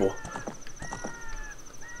nice people.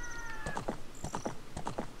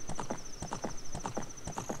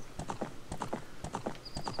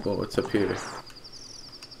 Well, what's up here?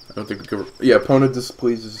 I don't think we could. Yeah, Epona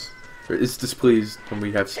displeases, or is displeased when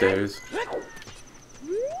we have stairs.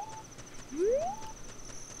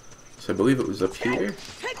 So I believe it was up here.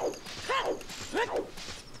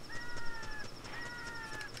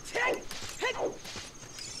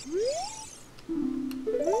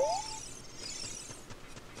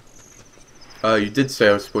 You did say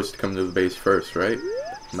I was supposed to come to the base first, right?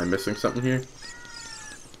 Am I missing something here?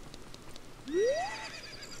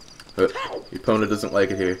 Epona doesn't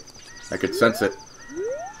like it here. I could sense it.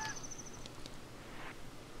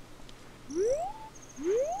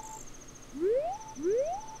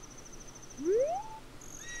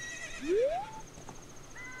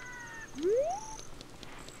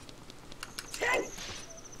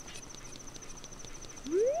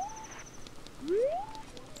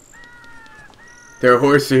 They're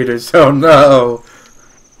horse eaters. Oh no!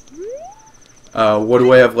 What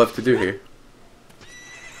do I have left to do here?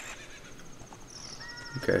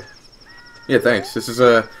 Okay. Yeah, thanks. This is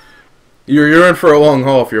you're in for a long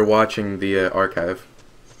haul if you're watching the archive.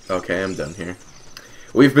 Okay, I'm done here.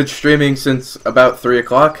 We've been streaming since about 3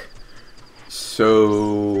 o'clock.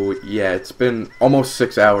 So yeah, it's been almost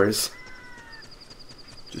 6 hours.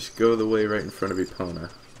 Just go the way right in front of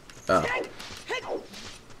Epona. Oh.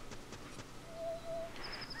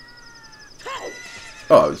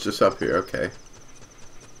 Oh, it was just up here, okay.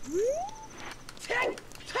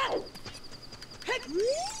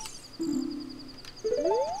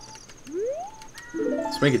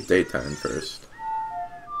 Let's make it daytime first.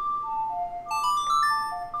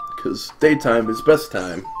 Because daytime is best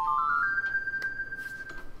time.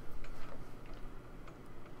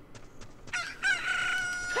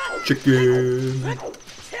 Chicken!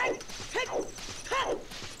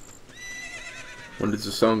 When does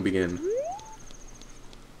the song begin?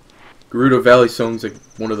 Gerudo Valley song's like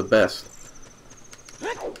one of the best.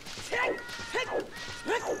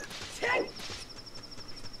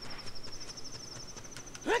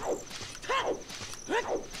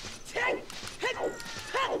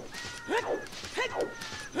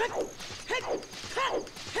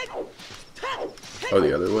 Or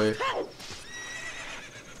the other way.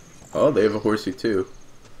 Oh, they have a horsey too.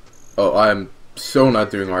 Oh, I'm so not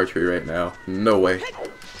doing archery right now. No way.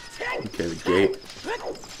 Okay, the gate.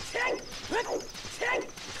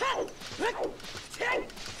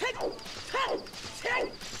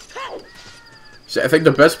 So I think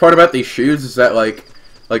the best part about these shoes is that like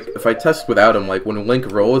if I test without them, like when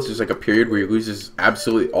Link rolls, there's like a period where he loses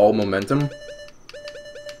absolutely all momentum.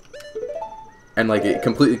 And like it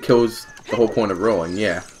completely kills the whole point of rolling,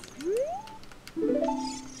 yeah.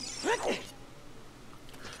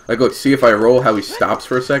 Like look, see if I roll how he stops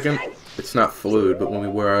for a second? It's not fluid, but when we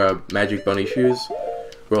wear Magic Bunny shoes,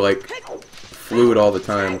 we're like fluid all the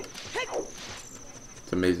time.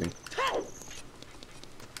 It's amazing.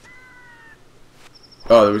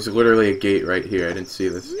 Oh, there was literally a gate right here. I didn't see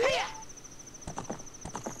this.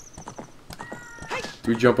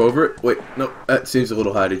 Do we jump over it? Wait, no, that seems a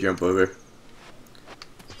little high to jump over.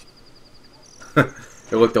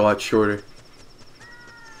 It looked a lot shorter.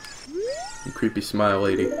 You creepy smile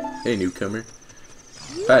lady. Hey, newcomer.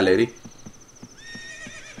 Hi, lady.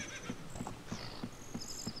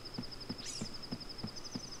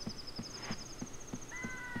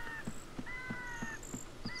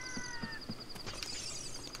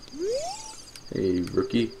 Hey,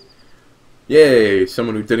 rookie. Yay,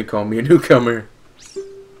 someone who didn't call me a newcomer.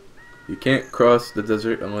 You can't cross the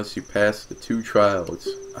desert unless you pass the 2 trials.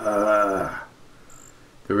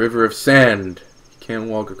 The river of sand. You can't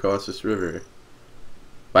walk across this river.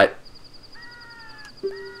 What?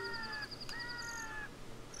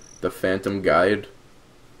 The Phantom Guide.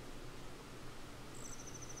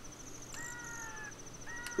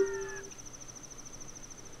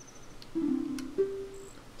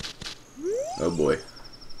 Oh boy.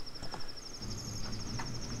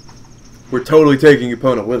 We're totally taking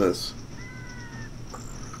Epona with us.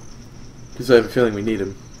 Because I have a feeling we need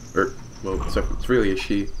him. Or, well, it's really a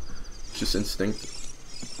she. It's just instinct.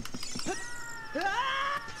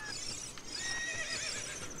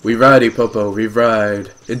 We ride, Popo, we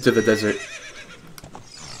ride into the desert.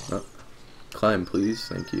 Oh, climb, please,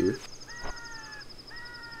 thank you.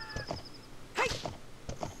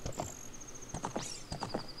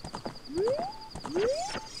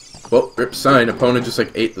 Well, rip sign. Epona just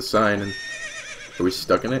like ate the sign, and are we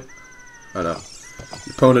stuck in it? Oh no.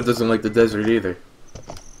 Epona doesn't like the desert either.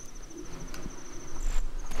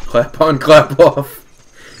 Clap on, clap off.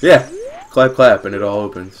 Yeah, clap, clap, and it all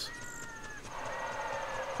opens.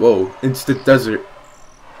 Whoa, instant desert.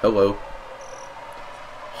 Hello.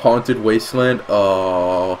 Haunted wasteland.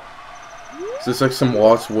 Oh, is this like some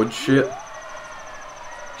Lost Woods shit?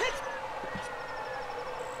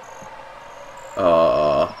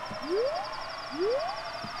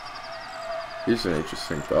 Here's an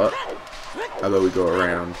interesting thought. How about we go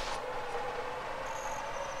around?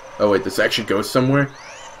 Oh wait, this actually goes somewhere?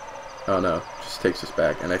 Oh no, it just takes us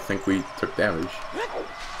back, and I think we took damage.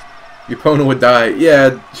 Epona would die.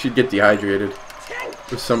 Yeah, she'd get dehydrated.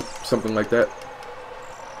 Or something like that.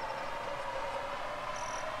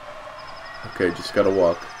 Okay, just gotta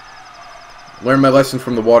walk. Learn my lesson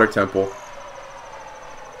from the water temple.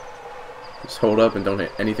 Just hold up and don't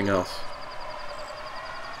hit anything else.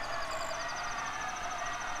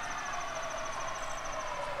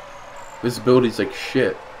 Visibility's like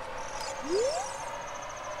shit.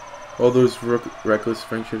 All those reckless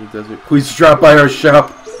friendship in the desert. Please drop by our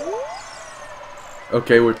shop.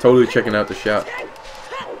 Okay, we're totally checking out the shop.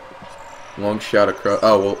 Long shot across.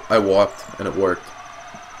 Oh well, I walked and it worked.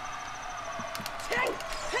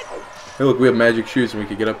 Hey, look, we have magic shoes and we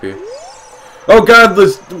can get up here. Oh God,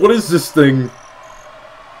 what is this thing?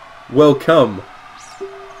 Welcome.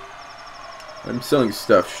 I'm selling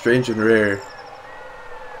stuff, strange and rare.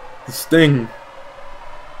 This thing.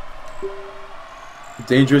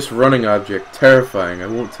 Dangerous running object. Terrifying. I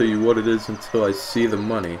won't tell you what it is until I see the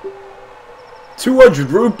money.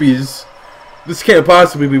 200 rupees? This can't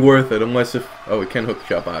possibly be worth it unless if... Oh, we can hook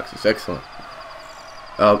shop boxes. Excellent.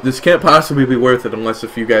 This can't possibly be worth it unless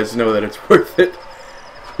if you guys know that it's worth it.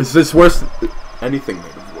 Is this worth... Anything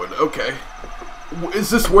made of wood. Okay.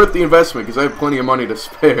 Is this worth the investment? Because I have plenty of money to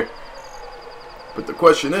spare. But the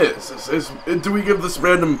question is do we give this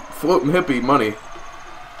random floating hippie money?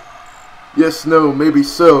 Yes, no, maybe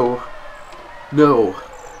so. No.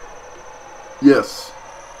 Yes.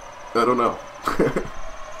 I don't know.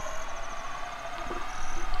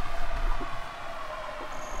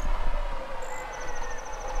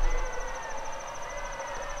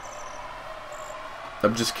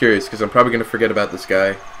 I'm just curious, because I'm probably going to forget about this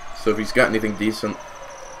guy. So if he's got anything decent,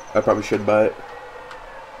 I probably should buy it.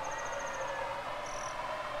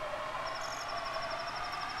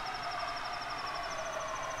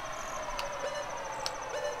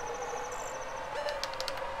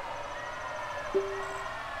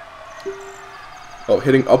 Oh,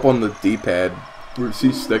 hitting up on the D-pad. Where's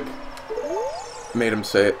C-stick? Made him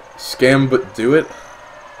say it. Scam but do it?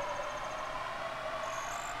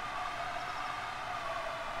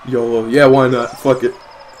 YOLO. Yeah, why not? Fuck it.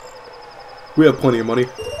 We have plenty of money.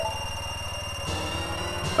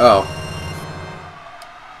 Oh.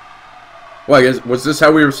 Well, I guess, was this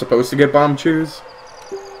how we were supposed to get bomb chews?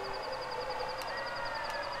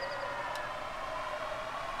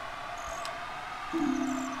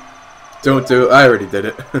 Don't do it. I already did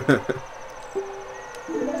it.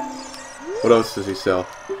 What else does he sell?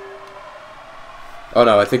 Oh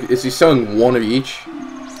no, I think, is he selling one of each?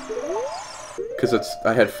 Because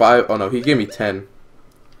I had 5. Oh no, he gave me 10.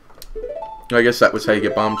 I guess that was how you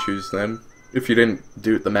get bomb chews then. If you didn't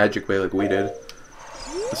do it the magic way like we did.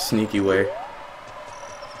 The sneaky way.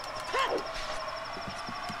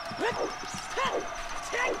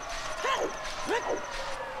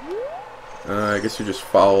 I guess you just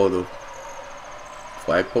follow the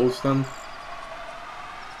flagpoles then.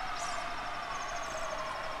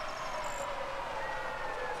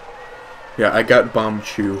 Yeah, I got bomb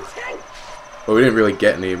chew. But we didn't really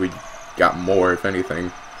get any, we got more if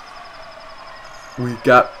anything. We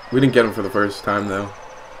didn't get them for the first time though.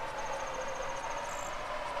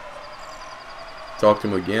 Talk to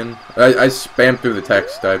him again. I spammed through the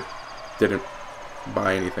text, I didn't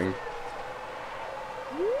buy anything.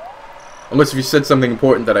 Unless if you said something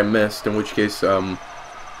important that I missed, in which case,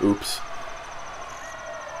 oops.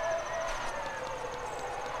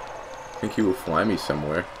 I think he will fly me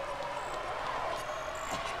somewhere.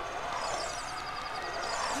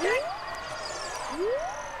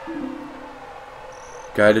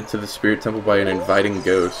 Guided to the spirit temple by an inviting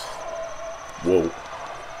ghost. Whoa.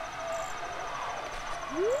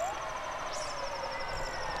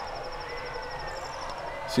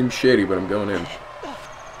 Seems shady, but I'm going in.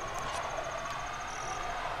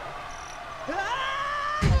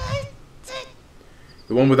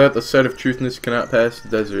 The one without the sight of truthness cannot pass the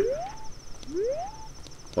desert.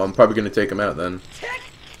 Well, I'm probably going to take him out then.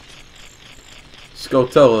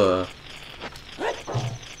 Skulltella.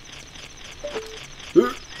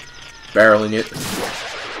 Barreling it.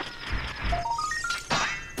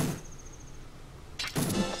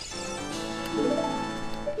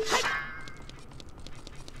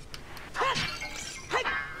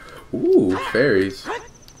 Ooh, fairies.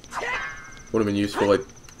 Would have been useful like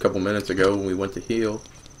a couple minutes ago when we went to heal.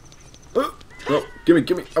 Oh, gimme,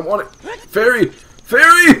 I want it. Fairy!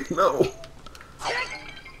 Fairy! No!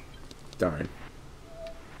 Darn.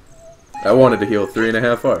 I wanted to heal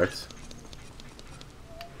 3.5 hours.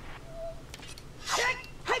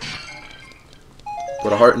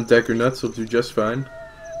 But a heart and Decker nuts will do just fine.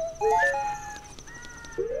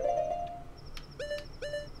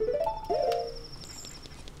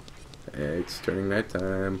 Hey, it's turning night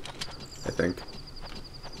time, I think.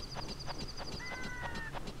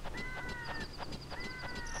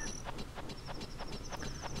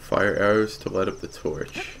 Fire arrows to light up the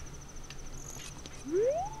torch.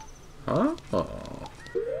 Huh? Oh.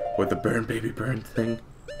 With the burn baby burn thing.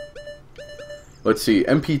 Let's see,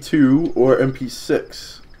 MP2 or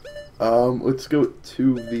MP6. Let's go with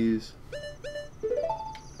 2 of these.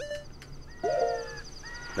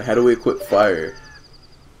 Now, how do we equip fire?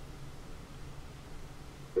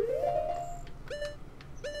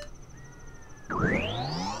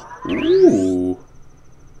 Ooh.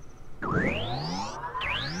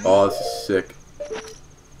 Oh, this is sick.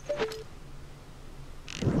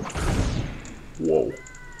 Whoa.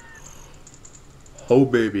 Oh,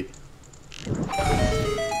 baby.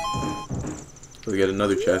 We get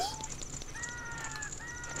another chest.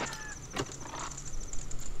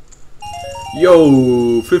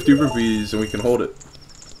 Yo, 50 rupees, and we can hold it.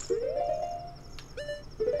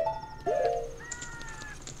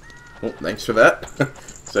 Well, thanks for that.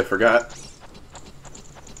 Because I forgot.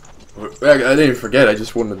 I didn't even forget, I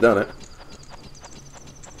just wouldn't have done it.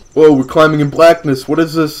 Whoa, we're climbing in blackness. What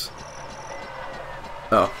is this?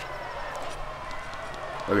 Oh.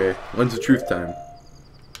 Okay, when's the truth time?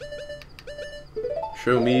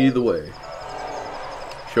 Show me the way.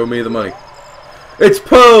 Show me the money. It's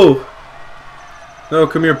Poe! No,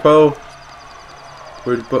 come here, Poe.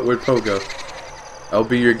 Where'd Poe go? I'll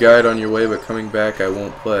be your guide on your way, but coming back I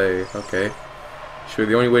won't play. Okay. Sure,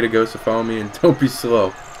 the only way to go is to follow me and don't be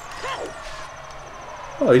slow.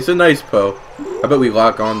 Oh, he's a nice Poe. I bet we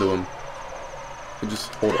lock onto him. And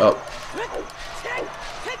just hold up.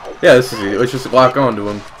 Yeah, this is easy. Let's just lock onto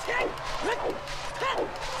him.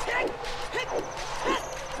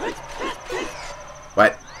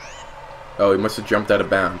 What? Oh, he must have jumped out of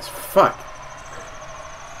bounds. Fuck.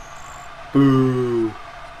 Boo.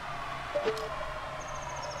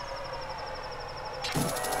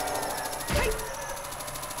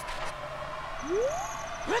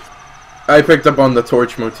 I picked up on the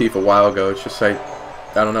torch motif a while ago. It's just I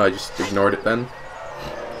don't know. I just ignored it then.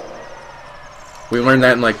 We learned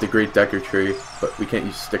that in like the Great Decker Tree, but we can't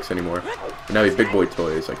use sticks anymore. And now we have big boy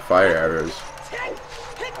toys like fire arrows.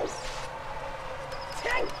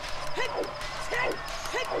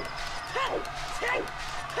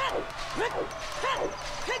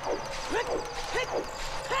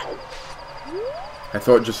 I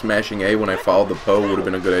thought just smashing A when I followed the Poe would have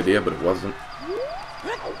been a good idea, but it wasn't.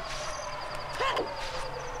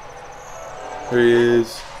 There he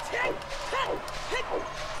is.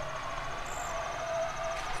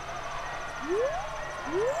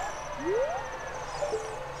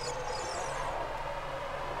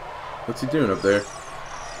 What's he doing up there?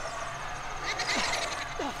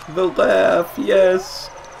 The laugh, yes.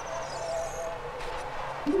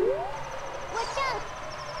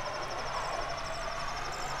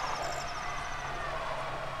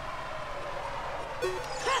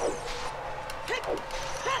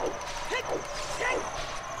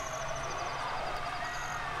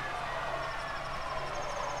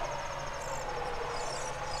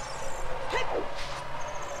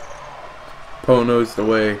 Poe knows the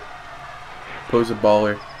way. Poe's a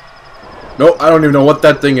baller. No, I don't even know what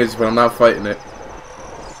that thing is, but I'm not fighting it.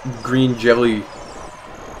 Green jelly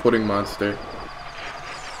pudding monster.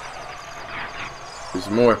 There's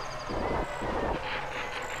more.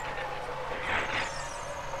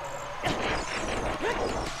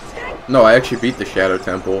 No, I actually beat the Shadow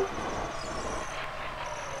Temple.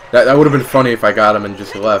 That would have been funny if I got him and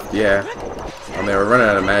just left, yeah. And they were running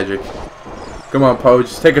out of magic. Come on, Poe,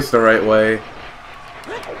 just take us the right way.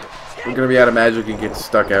 We're gonna be out of magic and get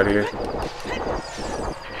stuck out here.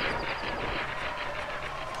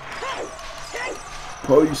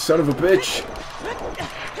 Poe, you son of a bitch!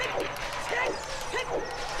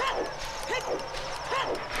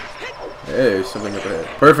 Hey, there's something up ahead.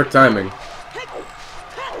 Perfect timing.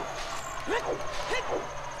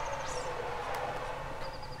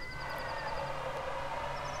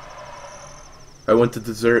 I went to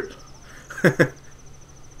dessert.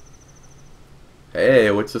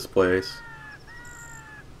 Hey, what's this place?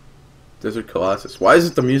 Desert Colossus. Why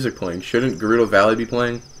isn't the music playing? Shouldn't Gerudo Valley be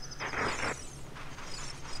playing?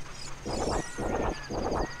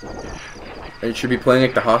 And it should be playing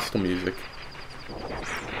like the hostile music.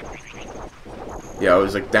 Yeah, I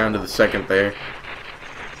was like down to the second there.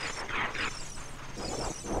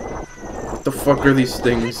 What the fuck are these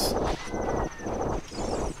things?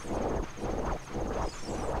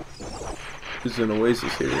 There's an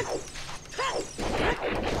oasis here.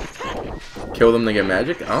 Kill them to get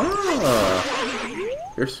magic?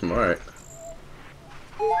 Ah, you're smart.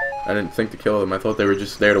 I didn't think to kill them. I thought they were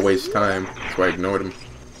just there to waste time. That's why I ignored them.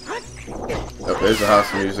 Oh, there's the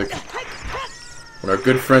hostile music. When our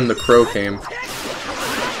good friend the Crow came.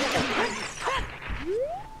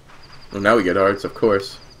 Well, now we get hearts, of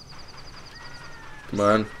course. Come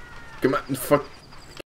on. Come on, fuck.